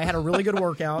happened is I had a really good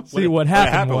workout. See, what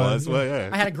happened was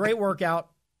I had a great workout,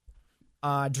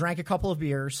 drank a couple of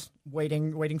beers,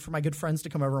 waiting for my good friends to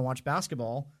come over and watch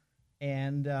basketball.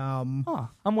 And I'm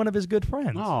one of his good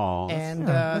friends. Oh, and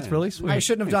that's really sweet. I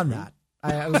shouldn't have done that.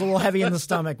 I was a little heavy in the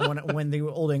stomach when the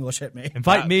Old English hit me.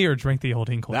 Invite me or drink the Old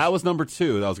English. That was number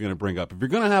 2 that I was going to bring up. If you're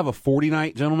going to have a 40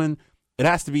 night, gentlemen, it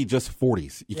has to be just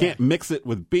 40s. You can't mix it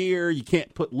with beer. You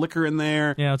can't put liquor in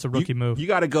there. Yeah, it's a rookie move. You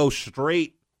got to go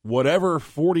straight. Whatever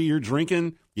 40 you're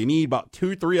drinking, you need about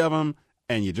 2-3 of them,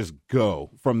 and you just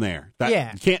go from there. You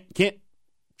can't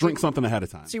drink something ahead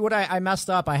of time. See, what I messed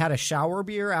up, I had a shower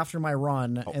beer after my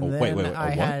run, and then I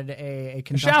had a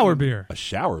Kentucky. Shower beer. A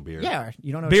shower beer? Yeah.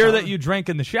 You don't know beer that you drank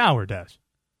in the shower, Des.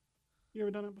 You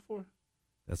ever done it before?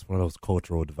 That's one of those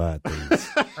cultural divide things.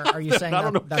 Are you saying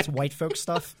that's white folk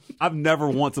stuff? I've never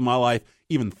once in my life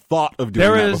even thought of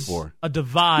doing that before. There is a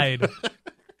divide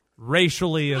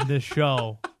racially in this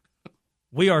show.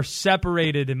 We are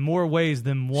separated in more ways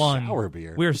than one. Shower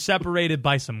beer. We are separated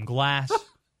by some glass.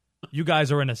 You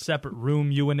guys are in a separate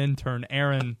room, you and intern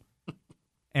Aaron,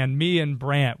 and me and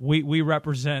Brant. We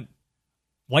represent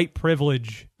white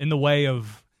privilege in the way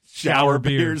of shower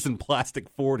beers and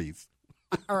plastic 40s.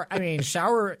 Or, I mean,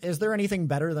 is there anything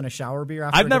better than a shower beer?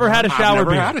 I've never had a shower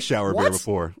beer. I've never had a shower beer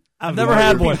before. I've never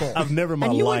had one. I've never in my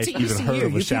And you life went to even ECU. heard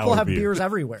of a You shower people have beer. beers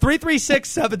everywhere.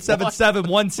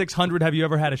 336-777-1600. Have you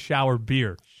ever had a shower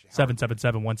beer?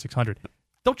 777-1600.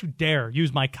 Don't you dare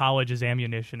use my college as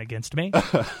ammunition against me.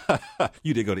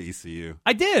 You did go to ECU.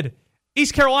 I did.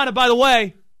 East Carolina, by the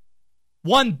way,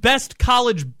 won Best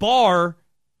College Bar,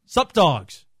 Sup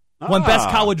Dogs. Won Best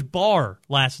College Bar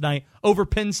last night over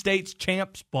Penn State's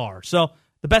Champs Bar. So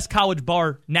the best college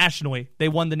bar nationally, they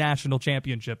won the national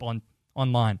championship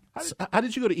online. How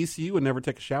did you go to ECU and never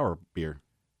take a shower beer?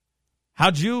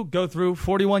 How'd you go through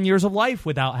 41 years of life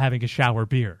without having a shower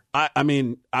beer? I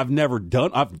mean, I've known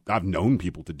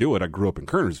people to do it. I grew up in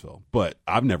Kernersville, but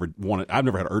I've never had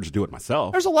an urge to do it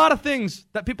myself. There's a lot of things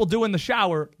that people do in the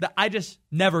shower that I just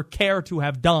never care to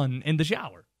have done in the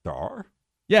shower. There are?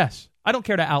 Yes. I don't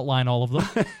care to outline all of them.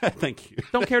 Thank you.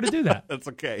 Don't care to do that. That's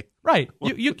okay. Right.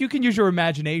 You can use your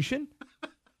imagination.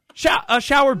 A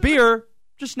shower beer,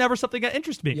 just never something that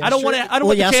interests me. I don't want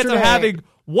the chance of having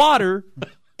water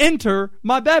enter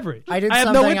my beverage. I have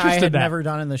no something interest I in had that. never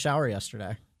done in the shower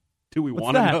yesterday. Do we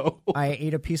want to know? I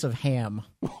ate a piece of ham.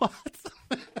 What?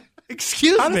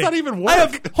 Excuse me. How does that even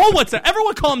work? Hold one second.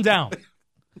 Everyone calm down.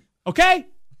 Okay?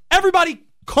 Everybody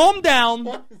calm down.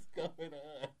 What is going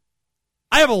on?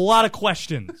 I have a lot of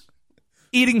questions.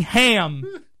 Eating ham.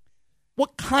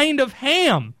 What kind of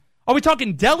ham? Are we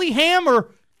talking deli ham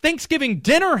or Thanksgiving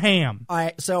dinner ham?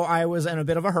 So I was in a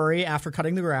bit of a hurry after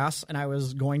cutting the grass, and I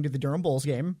was going to the Durham Bulls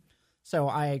game. So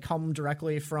I come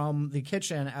directly from the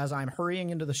kitchen as I'm hurrying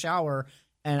into the shower,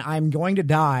 and I'm going to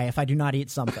die if I do not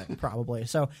eat something, probably.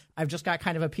 So I've just got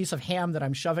kind of a piece of ham that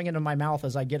I'm shoving into my mouth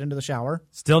as I get into the shower.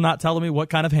 Still not telling me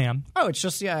what kind of ham. Oh, it's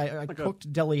just, I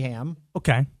cooked deli ham.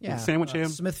 Okay. Yeah. Sandwich ham?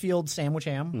 Smithfield sandwich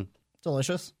ham.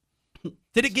 Delicious.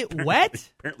 Did it get wet?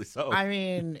 Apparently so. I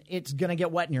mean, it's going to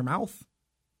get wet in your mouth.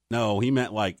 No, he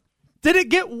meant like... Did it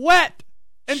get wet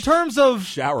in terms of...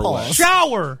 Shower wet.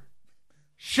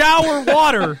 Shower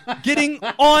water getting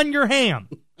on your ham?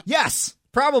 Yes,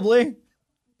 probably.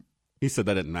 He said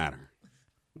that didn't matter.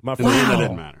 That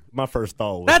didn't matter. My first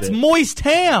thought was That's moist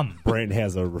ham. Brant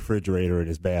has a refrigerator in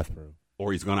his bathroom.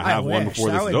 Or he's going to have one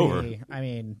before this is over.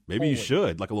 Maybe you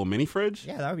should, like a little mini fridge.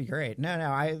 Yeah, that would be great. No,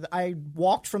 I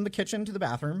walked from the kitchen to the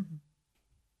bathroom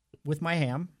with my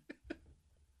ham.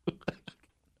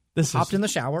 Hopped in the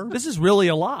shower. This is really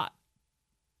a lot.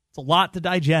 It's a lot to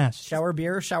digest. Shower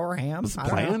beer, shower ham. Was it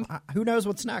planned? Who knows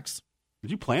what's next?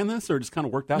 Did you plan this or just kind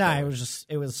of worked out? No, that way?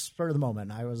 it was spur of the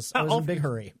moment. I was in a big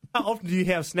hurry. How often do you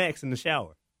have snacks in the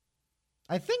shower?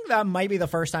 I think that might be the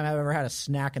first time I've ever had a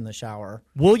snack in the shower.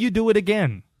 Will you do it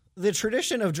again? The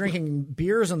tradition of drinking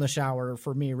beers in the shower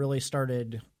for me really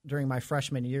started during my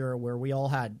freshman year, where we all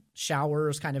had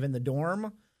showers kind of in the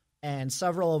dorm, and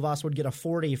several of us would get a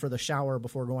 40 for the shower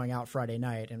before going out Friday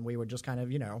night, and we would just kind of,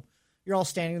 you're all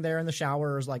standing there in the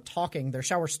showers, like talking. They're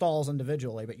shower stalls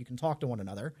individually, but you can talk to one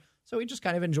another. So we just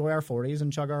kind of enjoy our 40s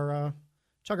and chug our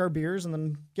beers and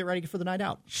then get ready for the night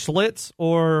out. Schlitz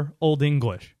or Old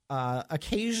English?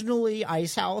 Occasionally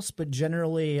Ice House, but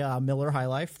generally Miller High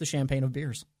Life, the champagne of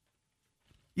beers.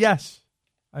 Yes.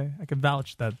 I can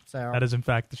vouch that that is, in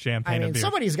fact, the champagne of beers.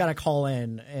 Somebody's got to call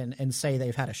in and say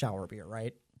they've had a shower beer,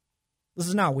 right? This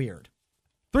is not weird.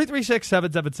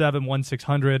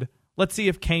 336-777-1600. Let's see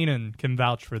if Kanan can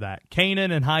vouch for that.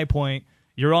 Kanan and High Point,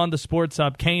 you're on the Sports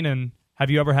Hub. Kanan, have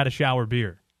you ever had a shower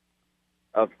beer?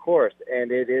 Of course,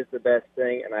 and it is the best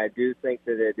thing, and I do think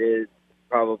that it is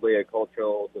probably a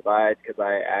cultural divide because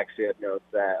I actually have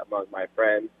noticed that among my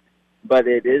friends. But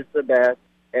it is the best,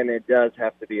 and it does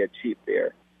have to be a cheap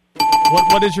beer.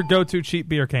 What is your go-to cheap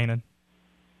beer, Kanan?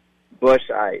 Busch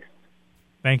Ice.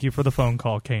 Thank you for the phone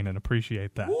call, Kanan.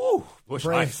 Appreciate that. Woo, Busch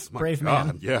Ice. My brave God,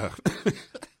 man. Yeah.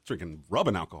 Drinking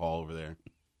rubbing alcohol over there.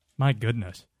 My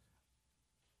goodness.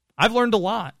 I've learned a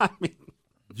lot. I mean,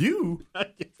 you.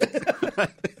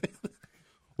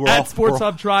 At Sports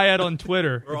Hub Triad on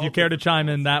Twitter, if you care to chime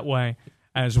in that way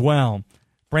as well.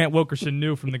 Brant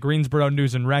Wilkerson-New from the Greensboro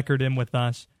News and Record in with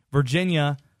us.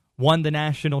 Virginia won the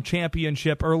national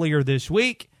championship earlier this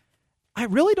week. I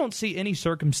really don't see any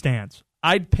circumstance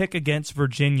I'd pick against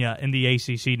Virginia in the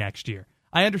ACC next year.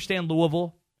 I understand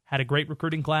Louisville had a great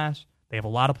recruiting class. They have a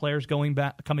lot of players coming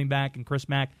back, and Chris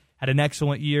Mack had an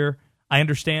excellent year. I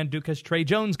understand Duke has Trey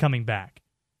Jones coming back.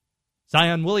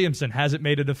 Zion Williamson hasn't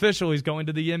made it official. He's going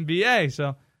to the NBA.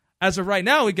 So as of right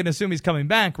now, we can assume he's coming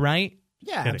back, right?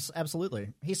 Yeah,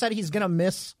 absolutely. He said he's going to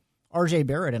miss R.J.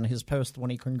 Barrett in his post when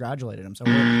he congratulated him. So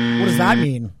what does that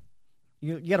mean?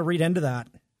 You got to read into that.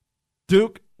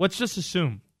 Duke, let's just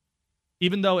assume,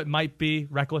 even though it might be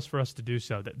reckless for us to do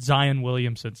so, that Zion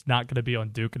Williamson's not going to be on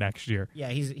Duke next year. Yeah,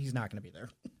 he's not going to be there.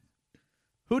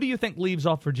 Who do you think leaves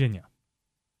off Virginia?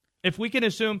 If we can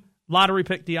assume lottery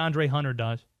pick DeAndre Hunter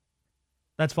does,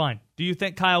 that's fine. Do you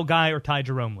think Kyle Guy or Ty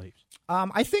Jerome leaves?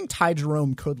 I think Ty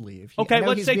Jerome could leave. Okay,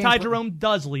 let's say Ty Jerome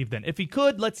does leave then. If he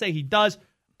could, let's say he does,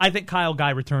 I think Kyle Guy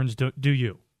returns. Do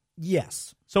you?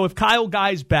 Yes. So if Kyle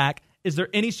Guy's back, is there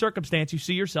any circumstance you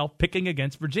see yourself picking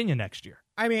against Virginia next year?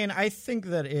 I mean, I think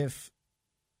that if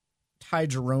Ty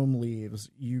Jerome leaves,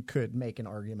 you could make an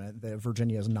argument that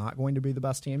Virginia is not going to be the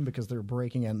best team because they're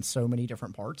breaking in so many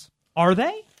different parts. Are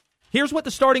they? Here's what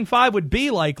the starting five would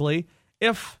be likely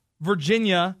if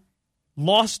Virginia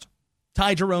lost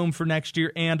Ty Jerome for next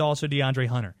year and also DeAndre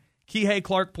Hunter. Kihei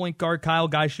Clark, point guard. Kyle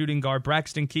Guy, shooting guard.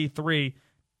 Braxton Key, 3.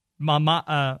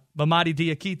 Mamadi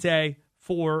Diakite,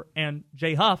 4. And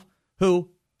Jay Huff,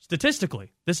 who,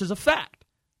 statistically, this is a fact,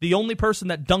 the only person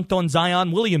that dunked on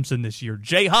Zion Williamson this year,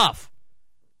 Jay Huff,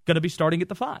 going to be starting at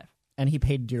the 5. And he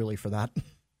paid dearly for that.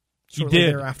 He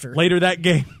did. Thereafter. Later that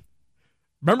game.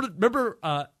 Remember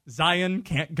Zion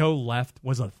can't go left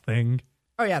was a thing?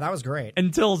 Oh, yeah, that was great.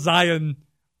 Until Zion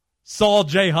saw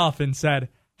Jay Huff and said,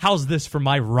 how's this for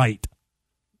my right?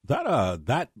 That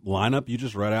lineup you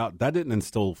just read out, that didn't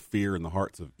instill fear in the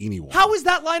hearts of anyone. How is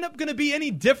that lineup going to be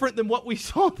any different than what we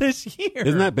saw this year?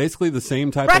 Isn't that basically the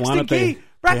same type of lineup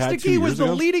Braxton Key was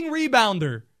the leading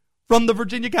rebounder from the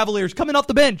Virginia Cavaliers coming off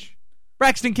the bench.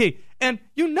 Braxton Key. And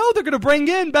you know they're going to bring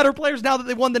in better players now that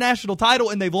they've won the national title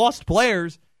and they've lost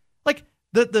players. Like,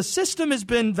 the system has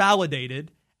been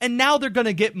validated, and now they're going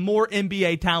to get more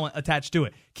NBA talent attached to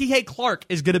it. Kihei Clark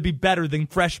is going to be better than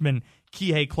freshman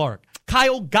Kihei Clark.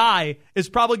 Kyle Guy is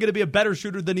probably going to be a better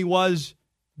shooter than he was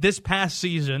this past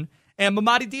season. And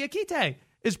Mamadi Diakite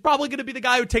is probably going to be the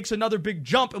guy who takes another big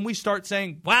jump, and we start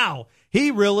saying, wow,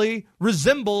 he really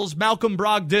resembles Malcolm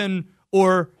Brogdon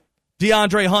or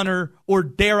DeAndre Hunter, or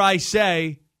dare I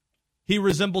say, he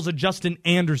resembles a Justin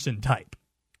Anderson type.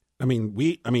 I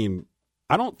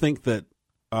don't think that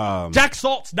Jack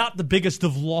Salt's not the biggest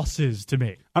of losses to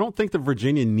me. I don't think that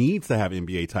Virginia needs to have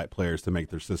NBA-type players to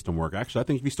make their system work. Actually, I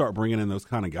think if you start bringing in those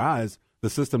kind of guys, the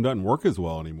system doesn't work as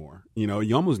well anymore. You know,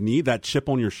 you almost need that chip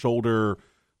on your shoulder.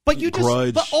 But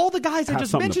all the guys I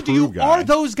just mentioned to you are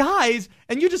those guys,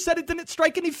 and you just said it didn't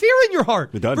strike any fear in your heart.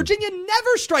 It doesn't. Virginia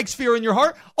never strikes fear in your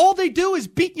heart. All they do is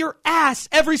beat your ass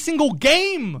every single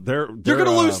game. You're going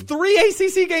to lose 3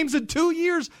 ACC games in 2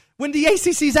 years when the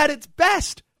ACC's at its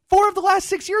best. 4 of the last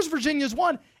 6 years Virginia's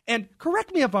won. And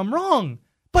correct me if I'm wrong,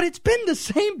 but it's been the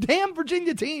same damn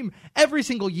Virginia team every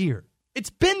single year. It's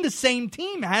been the same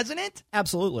team, hasn't it?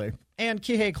 Absolutely. And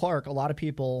Kihei Clark, a lot of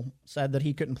people said that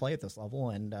he couldn't play at this level,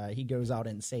 and he goes out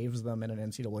and saves them in an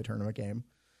NCAA tournament game.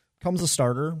 Comes a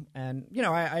starter, and, you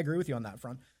know, I agree with you on that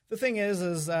front. The thing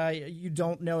is you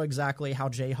don't know exactly how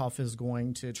Jay Huff is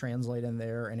going to translate in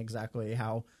there and exactly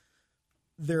how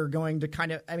they're going to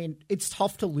kind of – I mean, it's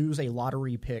tough to lose a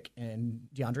lottery pick in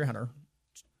DeAndre Hunter.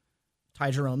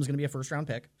 Ty Jerome's going to be a first-round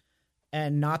pick.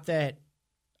 And not that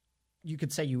you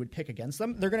could say you would pick against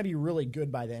them. They're going to be really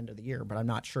good by the end of the year, but I'm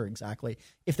not sure exactly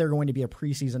if they're going to be a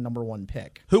preseason number 1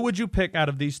 pick. Who would you pick out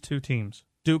of these two teams,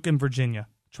 Duke and Virginia?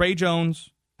 Trey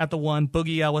Jones at the 1,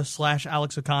 Boogie Ellis /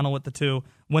 Alex O'Connell at the 2,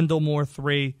 Wendell Moore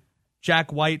 3,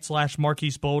 Jack White /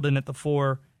 Marquise Bolden at the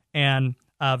 4, and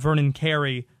Vernon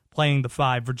Carey playing the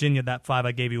 5. Virginia, that 5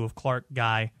 I gave you with Clark,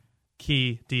 Guy,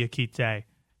 Key, Diakite,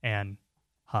 and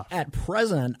Huff. At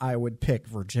present, I would pick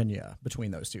Virginia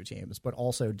between those two teams, but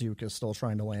also Duke is still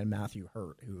trying to land Matthew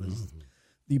Hurt, who is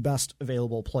the best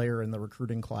available player in the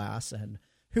recruiting class, and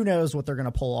who knows what they're going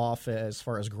to pull off as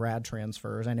far as grad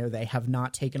transfers. I know they have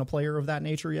not taken a player of that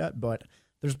nature yet, but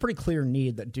there's a pretty clear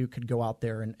need that Duke could go out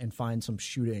there and find some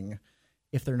shooting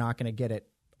if they're not going to get it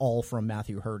all from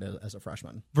Matthew Hurt as a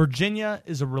freshman. Virginia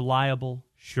is a reliable,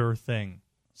 sure thing.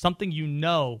 Something you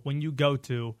know when you go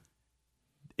to,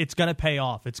 it's going to pay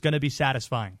off. It's going to be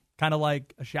satisfying. Kind of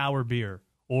like a shower beer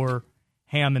or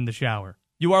ham in the shower.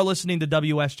 You are listening to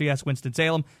WSGS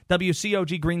Winston-Salem,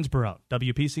 WCOG Greensboro,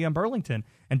 WPCM Burlington,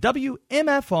 and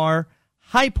WMFR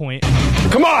High Point.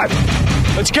 Come on!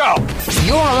 Let's go!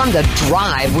 You're on The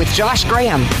Drive with Josh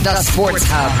Graham, the Sports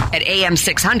Hub at AM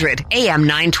 600, AM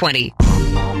 920.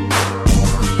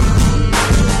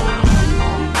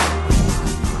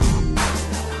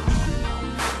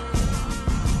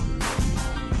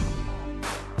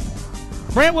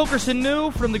 Brant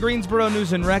Wilkerson-New from the Greensboro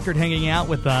News and Record hanging out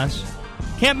with us.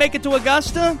 Can't make it to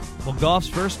Augusta? Well, golf's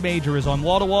first major is on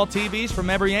wall-to-wall TVs from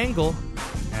every angle.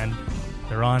 And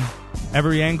they're on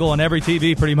every angle on every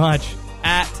TV pretty much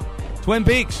at Twin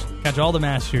Peaks. Catch all the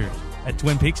Masters at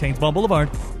Twin Peaks, Haynesville Boulevard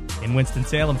in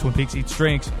Winston-Salem. Twin Peaks eats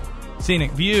drinks,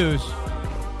 scenic views.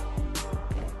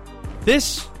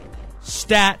 This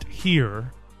stat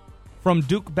here from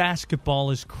Duke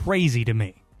basketball is crazy to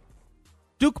me.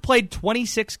 Duke played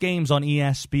 26 games on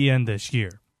ESPN this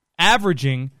year,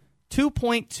 averaging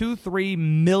 2.23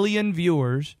 million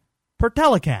viewers per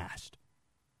telecast.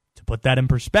 To put that in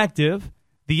perspective,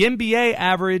 the NBA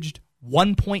averaged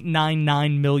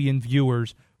 1.99 million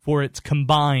viewers for its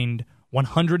combined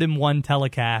 101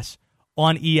 telecasts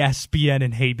on ESPN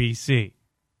and ABC.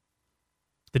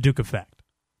 The Duke effect.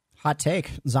 Hot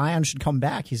take. Zion should come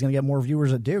back. He's going to get more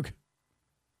viewers at Duke.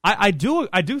 I do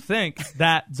think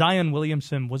that Zion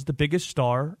Williamson was the biggest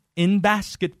star in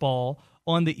basketball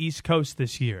on the East Coast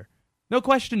this year. No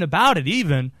question about it,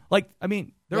 even.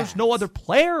 There's no other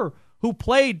player who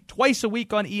played twice a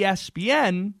week on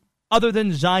ESPN other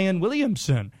than Zion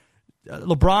Williamson.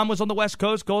 LeBron was on the West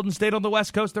Coast, Golden State on the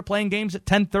West Coast. They're playing games at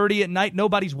 10:30 at night.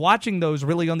 Nobody's watching those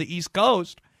really on the East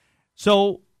Coast.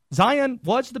 So Zion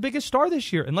was the biggest star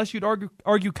this year, unless you'd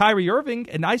argue Kyrie Irving,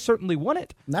 and I certainly won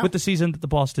it with the season that the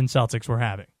Boston Celtics were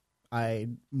having.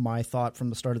 My thought from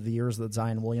the start of the year is that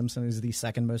Zion Williamson is the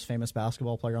second most famous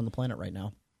basketball player on the planet right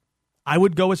now. I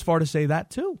would go as far to say that,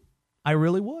 too. I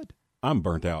really would. I'm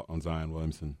burnt out on Zion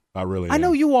Williamson. I really am. I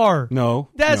know you are. No.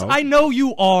 Des, no. I know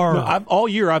you are. No, all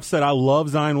year I've said I love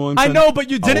Zion Williamson. I know, but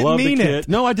you didn't mean it.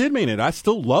 No, I did mean it. I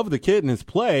still love the kid and his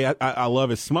play. I love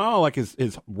his smile, like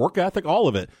his work ethic, all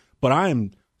of it. But I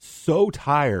am so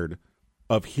tired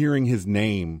of hearing his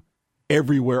name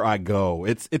everywhere I go.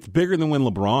 It's bigger than when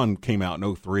LeBron came out in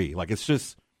 2003. Like, it's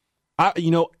just,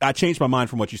 I changed my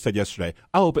mind from what you said yesterday.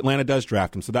 I hope Atlanta does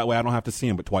draft him, so that way I don't have to see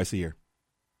him but twice a year.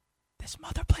 This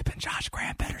mother blipping Josh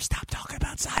Graham better stop talking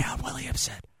about Zion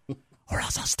Williamson, or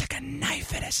else I'll stick a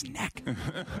knife in his neck.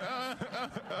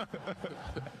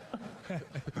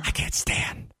 I can't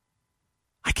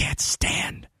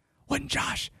stand when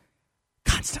Josh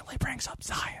constantly brings up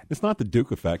Zion. It's not the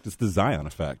Duke effect. It's the Zion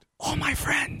effect. All my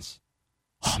friends,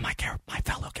 all my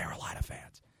fellow Carolina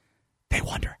fans, they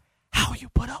wonder how you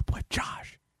put up with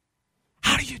Josh.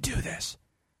 How do you do this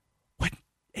when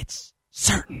it's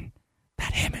certain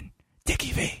that him and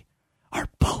Dickie V are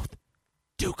both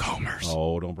Duke homers?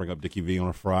 Oh, don't bring up Dickie V on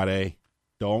a Friday.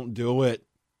 Don't do it.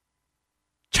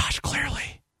 Josh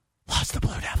clearly loves the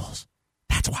Blue Devils.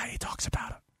 That's why he talks about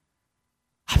them.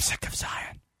 I'm sick of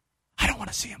Zion. I don't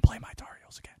want to see him play my Tar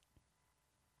Heels again.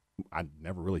 I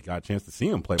never really got a chance to see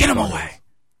him play. Get him away.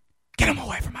 Get him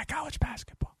away from my college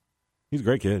basketball. He's a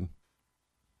great kid.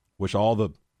 Wish all the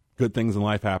good things in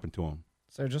life happened to him.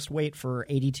 So just wait for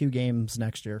 82 games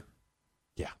next year.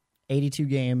 Yeah. 82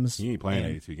 games. He ain't playing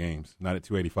 82 games. Not at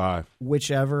 285.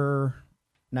 Whichever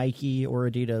Nike or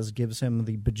Adidas gives him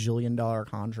the bajillion-dollar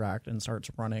contract and starts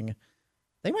running,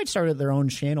 they might start at their own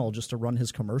channel just to run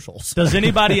his commercials. Does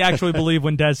anybody actually believe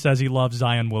when Des says he loves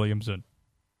Zion Williamson?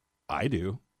 I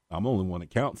do. I'm the only one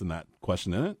that counts in that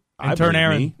question, isn't it? Intern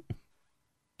Aaron,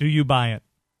 do you buy it?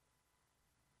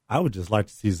 I would just like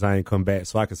to see Zion come back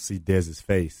so I could see Dez's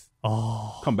face.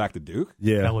 Oh. Come back to Duke?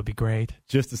 Yeah. That would be great.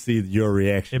 Just to see your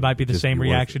reaction. It might be the same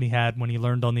reaction he had when he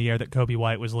learned on the air that Kobe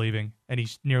White was leaving, and he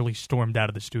nearly stormed out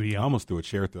of the studio. I almost threw a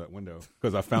chair through that window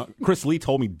because I found Chris Lee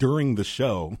told me during the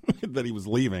show that he was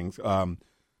leaving.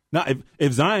 Now,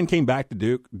 if Zion came back to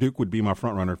Duke, Duke would be my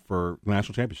front runner for the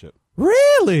national championship.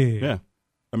 Really? Yeah.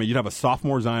 I mean, you'd have a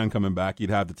sophomore Zion coming back. You'd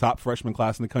have the top freshman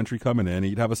class in the country coming in. And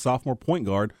you'd have a sophomore point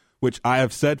guard, which I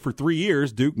have said for 3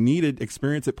 years, Duke needed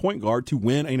experience at point guard to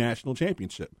win a national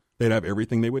championship. They'd have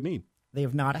everything they would need. They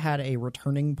have not had a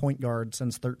returning point guard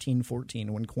since 13-14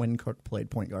 when Quinn Cook played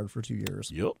point guard for 2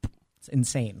 years. Yep. It's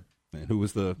insane. And who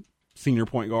was the senior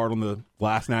point guard on the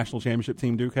last national championship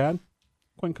team Duke had?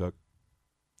 Quinn Cook.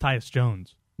 Tyus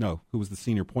Jones. No, who was the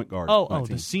senior point guard? Oh,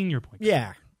 the senior point guard.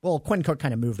 Yeah. Well, Quinn Cook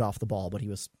kind of moved off the ball, but he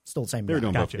was still the same guy. They were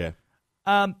doing both,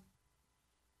 yeah.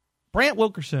 Brant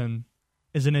Wilkerson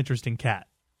is an interesting cat.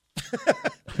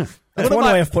 That's one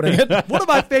way of putting it. One of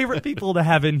my favorite people to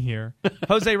have in here.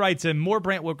 Jose writes in, more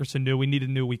Brant Wilkerson-New. We need a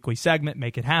new weekly segment.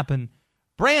 Make it happen.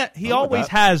 Brant, he always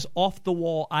has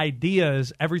off-the-wall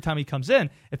ideas every time he comes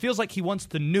in. It feels like he wants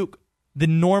to nuke the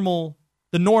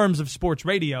norms of sports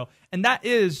radio, and that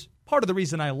is part of the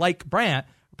reason I like Brant.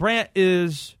 Brant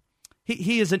is...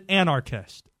 He is an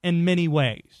anarchist in many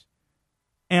ways.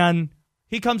 And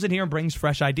he comes in here and brings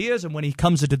fresh ideas, and when he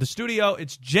comes into the studio,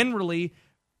 it's generally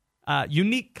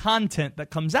unique content that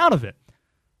comes out of it.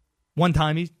 One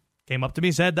time he came up to me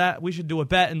and said that we should do a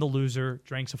bet, and the loser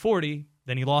drinks a 40.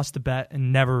 Then he lost the bet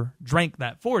and never drank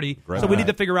that 40. So we need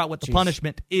to figure out what the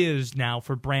punishment is now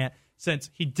for Brant since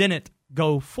he didn't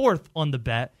go forth on the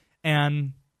bet.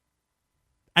 And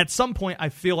at some point, I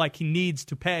feel like he needs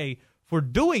to pay for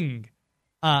doing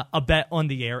a bet on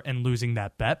the air and losing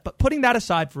that bet. But putting that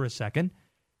aside for a second,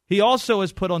 He also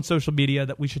has put on social media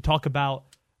that we should talk about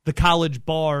the college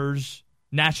bars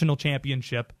national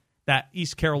championship that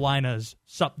East Carolina's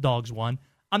Sup Dogs won.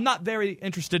 I'm not very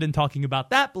interested in talking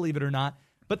about that, believe it or not.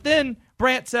 But then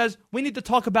Brant says we need to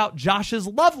talk about Josh's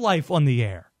love life on the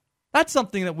air. That's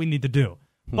something that we need to do.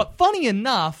 But funny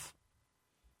enough,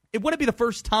 it wouldn't be the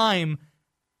first time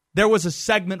there was a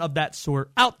segment of that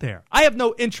sort out there. I have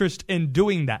no interest in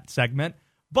doing that segment,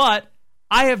 but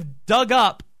I have dug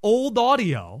up old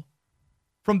audio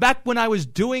from back when I was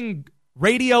doing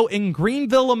radio in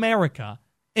Greenville, America,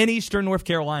 in eastern North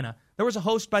Carolina. There was a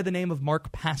host by the name of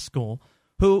Mark Pascal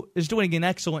who is doing an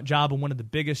excellent job on one of the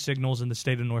biggest signals in the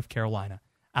state of North Carolina,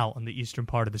 out in the eastern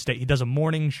part of the state. He does a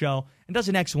morning show and does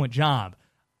an excellent job.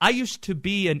 I used to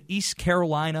be an East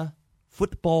Carolina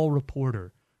football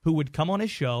reporter who would come on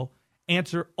his show,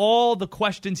 answer all the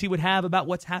questions he would have about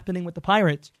what's happening with the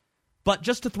Pirates. But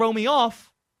just to throw me off,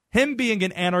 him being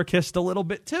an anarchist a little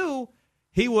bit too,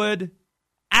 he would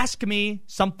ask me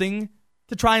something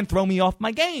to try and throw me off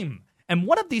my game. And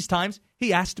one of these times,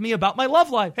 he asked me about my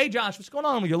love life. Hey, Josh, what's going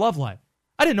on with your love life?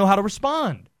 I didn't know how to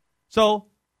respond. So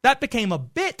that became a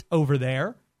bit over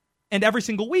there. And every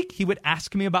single week, he would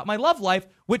ask me about my love life,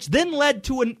 which then led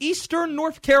to an Eastern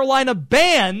North Carolina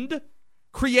band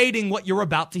creating what you're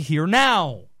about to hear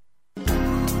now.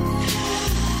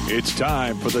 It's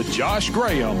time for the Josh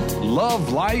Graham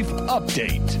Love Life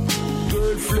Update.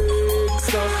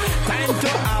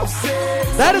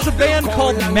 That is a band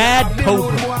called Mad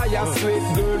Cobra.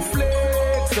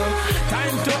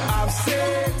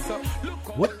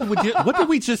 What did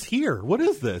we just hear? What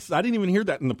is this? I didn't even hear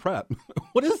that in the prep.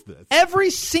 What is this? Every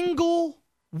single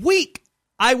week,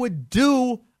 I would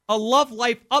do a Love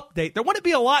Life update. There wouldn't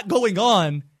be a lot going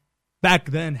on back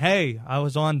then. Hey, I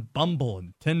was on Bumble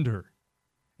and Tinder,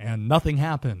 and nothing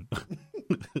happened.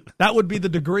 That would be the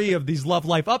degree of these Love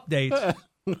Life updates.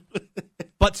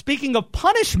 But speaking of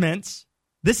punishments,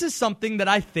 this is something that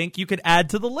I think you could add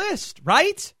to the list,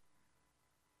 right?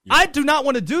 Yeah. I do not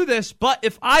want to do this, but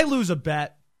if I lose a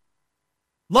bet,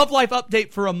 Love Life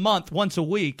update for a month, once a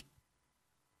week,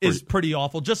 is pretty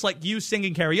awful. Just like you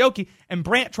singing karaoke and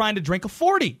Brant trying to drink a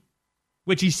 40,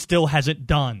 which he still hasn't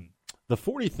done. The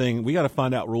 40 thing, we got to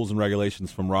find out rules and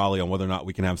regulations from Raleigh on whether or not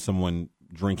we can have someone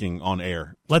drinking on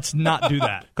air. Let's not do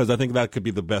that. Because I think that could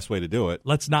be the best way to do it.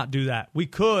 Let's not do that. We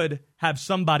could have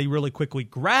somebody really quickly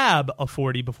grab a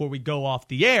 40 before we go off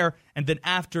the air, and then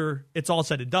after it's all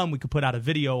said and done, we could put out a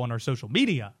video on our social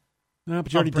media. No,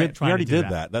 but you already did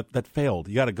that. That failed.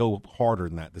 You got to go harder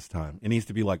than that this time. It needs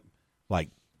to be like I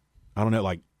don't know,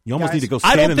 like you almost need to go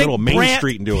stand in the middle of Main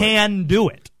Street and do it. Can do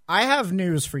it. I have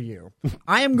news for you.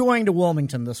 I am going to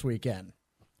Wilmington this weekend.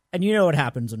 And you know what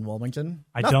happens in Wilmington?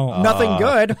 I don't. Nothing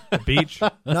good. Beach?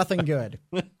 Nothing good.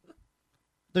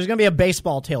 There's going to be a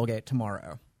baseball tailgate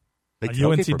tomorrow. A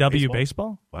UNCW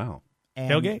baseball? Wow. And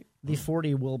tailgate? The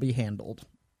 40 will be handled.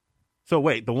 So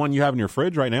wait, the one you have in your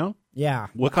fridge right now? Yeah.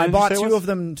 What kind I bought did you say two was? of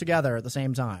them together at the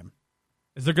same time.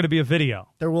 Is there going to be a video?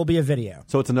 There will be a video.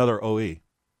 So it's another OE.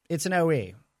 It's an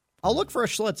OE. I'll look for a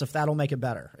Schlitz if that'll make it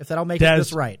better. If that'll make it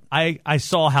this right. I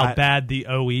saw how bad the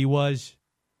OE was.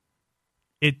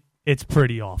 It's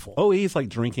pretty awful. OE is like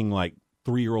drinking like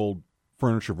 3-year-old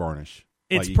furniture varnish.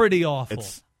 It's pretty awful.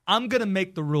 I'm going to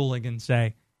make the ruling and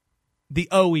say the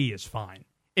OE is fine.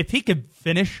 If he could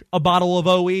finish a bottle of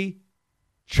OE,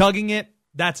 chugging it,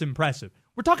 that's impressive.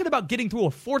 We're talking about getting through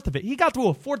a fourth of it. He got through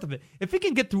a fourth of it. If he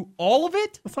can get through all of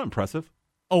it, that's not impressive.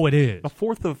 Oh, it is. A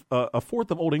fourth of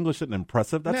Old English isn't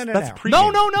impressive. That's pregame.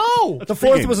 No. The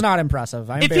fourth was not impressive.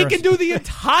 If he can do the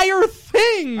entire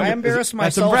thing, I embarrassed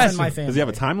myself and my family. Does he have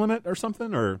a time limit or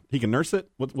something, or he can nurse it?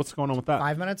 What's going on with that?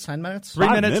 5 minutes, 10 minutes, 3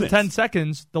 minutes and 10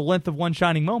 seconds, the length of one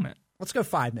shining moment. Let's go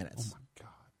 5 minutes. Oh my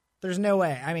god! There's no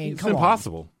way. I mean, it's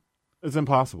impossible. It's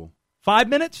impossible. 5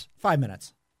 minutes? 5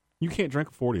 minutes. You can't drink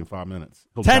a 40 in 5 minutes.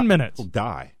 10 minutes. He'll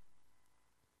die.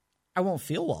 I won't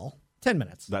feel well. 10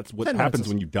 minutes. That's what happens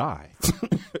when you die.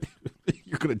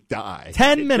 You're going to die.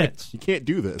 10 minutes. You can't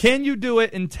do this. Can you do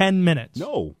it in 10 minutes?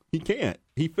 No, he can't.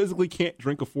 He physically can't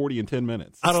drink a 40 in 10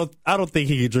 minutes. I don't think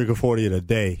he can drink a 40 in a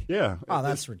day. Yeah. Oh,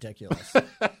 that's ridiculous.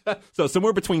 So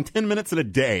somewhere between 10 minutes and a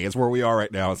day is where we are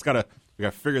right now. We got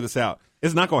to figure this out.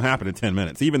 It's not going to happen in 10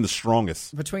 minutes. Even the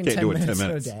strongest between can't 10 do it in minutes 10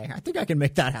 minutes. and a day. I think I can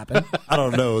make that happen. I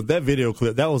don't know. That video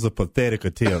clip, that was a pathetic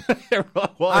attempt.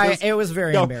 It was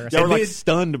very embarrassing. Y'all were like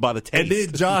stunned by the taste. And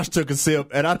then Josh took a sip,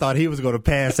 and I thought he was going to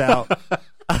pass out.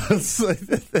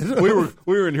 we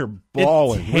were in here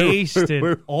bawling. It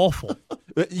tasted awful.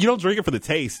 You don't drink it for the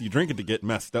taste. You drink it to get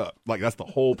messed up. Like, that's the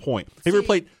whole point. Have you ever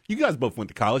played? You guys both went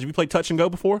to college. Have you played touch and go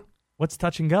before? What's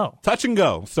touch and go? Touch and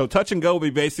go. So touch and go would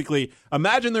be basically,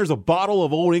 imagine there's a bottle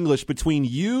of Old English between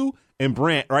you and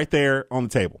Brant right there on the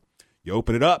table. You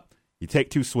open it up, you take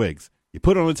 2 swigs. You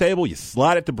put it on the table, you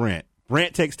slide it to Brant.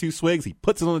 Brant takes 2 swigs, he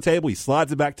puts it on the table, he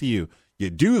slides it back to you. You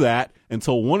do that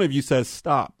until one of you says,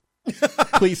 stop.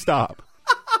 Please stop.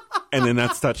 And then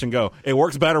that's touch and go. It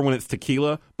works better when it's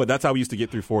tequila, but that's how we used to get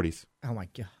through 40s. Oh, my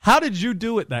God. How did you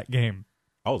do it that game?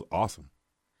 That was awesome.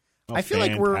 I feel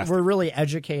like we're really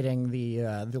educating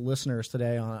the listeners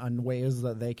today on ways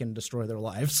that they can destroy their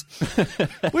lives.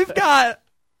 We've got,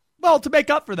 well, to make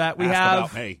up for that, we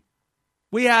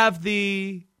have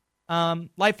the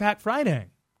Life Hack Friday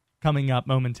coming up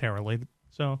momentarily.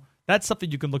 So that's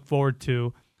something you can look forward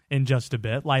to in just a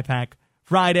bit. Life Hack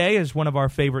Friday is one of our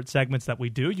favorite segments that we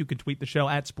do. You can tweet the show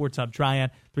at Sports Hub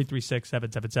Triad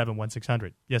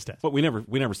 336-777-1600. Yes, Des. But we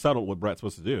never settled what Brett's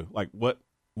supposed to do. Like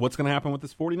what's going to happen with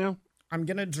this 40 now? I'm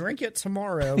going to drink it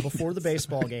tomorrow before the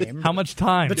baseball game. How much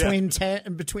time? Between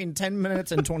 10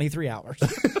 minutes and 23 hours.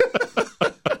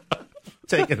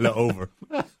 Taking it over.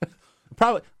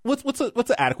 Probably. What's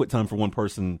an adequate time for one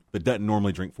person that doesn't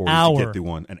normally drink 40 to get through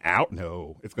one? An hour?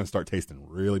 No, it's going to start tasting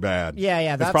really bad.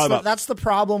 Yeah. That's the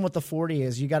problem with the 40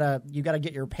 is you gotta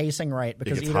get your pacing right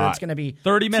because either it's going to be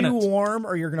 30 minutes too warm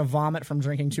or you're going to vomit from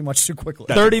drinking too much too quickly.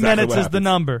 30 minutes is the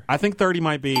number. I think 30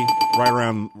 might be right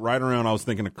around. I was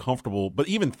thinking a comfortable, but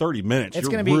even 30 minutes,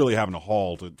 you're really having to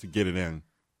haul to get it in.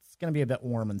 It's going to be a bit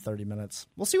warm in 30 minutes.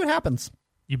 We'll see what happens.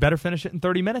 You better finish it in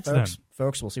 30 minutes,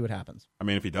 Folks, we'll see what happens. I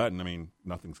mean, if he doesn't,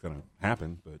 nothing's going to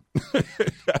happen. But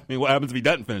what happens if he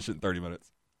doesn't finish it in 30 minutes?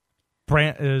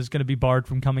 Brant is going to be barred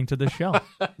from coming to this show.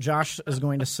 Josh is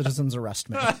going to citizens arrest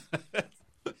me.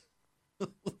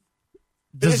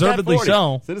 Deservedly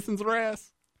so. Citizens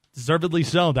arrest. Deservedly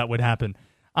so, that would happen.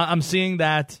 I'm seeing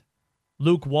that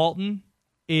Luke Walton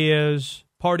is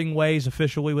parting ways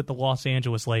officially with the Los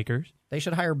Angeles Lakers. They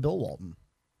should hire Bill Walton.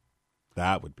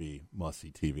 That would be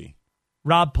must-see TV.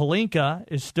 Rob Pelinka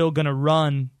is still going to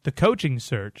run the coaching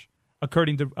search,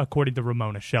 according to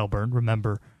Ramona Shelburne.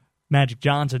 Remember, Magic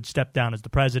Johnson stepped down as the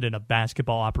president of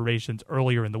basketball operations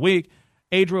earlier in the week.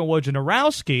 Adrian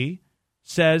Wojnarowski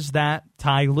says that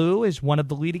Ty Lue is one of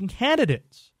the leading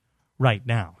candidates right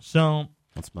now. So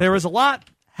there is a lot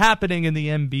happening in the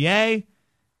NBA,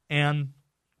 and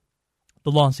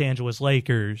the Los Angeles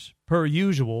Lakers, per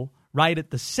usual, right at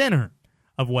the center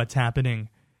of what's happening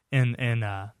in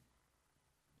the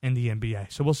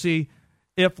NBA. So we'll see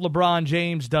if LeBron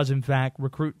James does, in fact,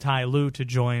 recruit Ty Lue to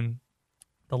join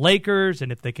the Lakers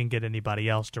and if they can get anybody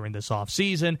else during this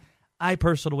offseason. I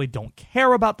personally don't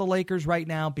care about the Lakers right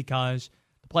now because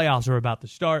the playoffs are about to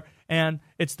start, and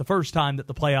it's the first time that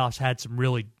the playoffs had some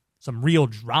real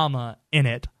drama in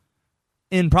it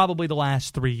in probably the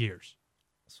last 3 years.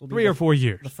 3 or 4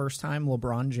 years. The first time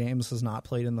LeBron James has not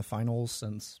played in the finals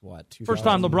since, 2000? First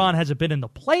time LeBron hasn't been in the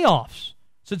playoffs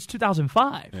since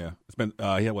 2005. Yeah. It's been,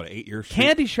 8 years?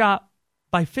 Candy Shop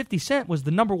by 50 Cent was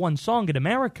the number one song in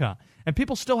America, and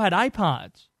people still had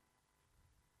iPods.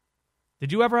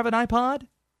 Did you ever have an iPod?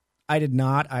 I did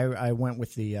not. I went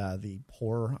with the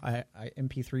poor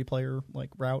MP3 player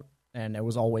route. And it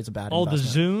was always a bad investment.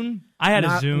 The Zune? I had a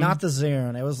Zune. Not the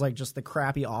Zune. It was just the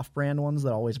crappy off-brand ones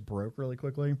that always broke really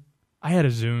quickly. I had a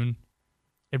Zune.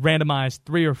 It randomized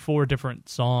 3 or 4 different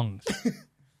songs.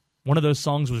 One of those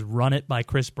songs was Run It by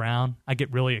Chris Brown. I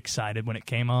get really excited when it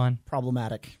came on.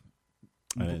 Problematic.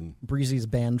 Breezy's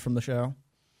banned from the show.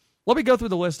 Let me go through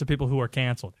the list of people who are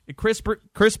canceled. Chris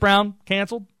Brown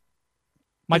canceled.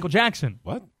 Michael Jackson.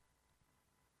 What?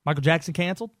 Michael Jackson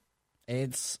canceled?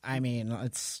 It's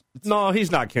No,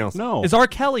 he's not canceled. No. Is R.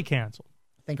 Kelly canceled?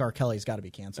 I think R. Kelly's got to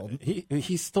be canceled.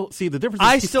 He's still, see, the difference is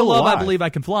I he's still love alive. I Believe I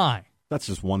Can Fly. That's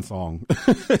just one song.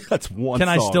 That's one Can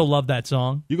song. I still love that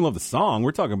song? You can love the song.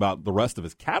 We're talking about the rest of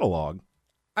his catalog.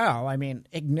 Oh,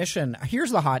 Ignition.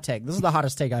 Here's the hot take. This is the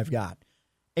hottest take I've got.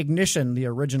 Ignition, the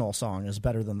original song, is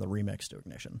better than the remix to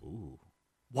Ignition. Ooh.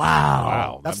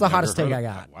 Wow. That's the hottest take I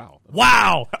got.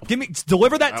 Wow.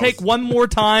 Deliver that take one more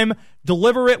time.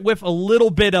 Deliver it with a little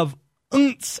bit of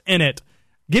ounce in it.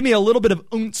 Give me a little bit of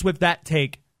ounce with that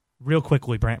take. Real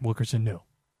quickly, Brant Wilkerson-New.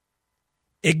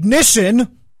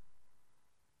 Ignition,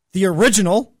 the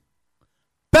original,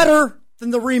 better than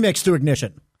the remix to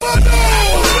Ignition. I've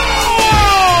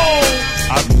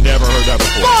never heard that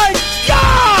before. My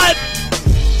God!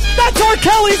 That's R.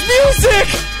 Kelly's music!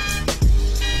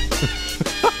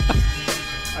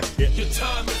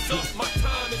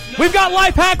 We've got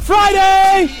Life Hack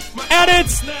Friday, and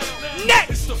it's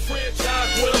next.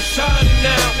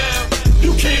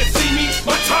 You can't see me,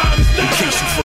 my time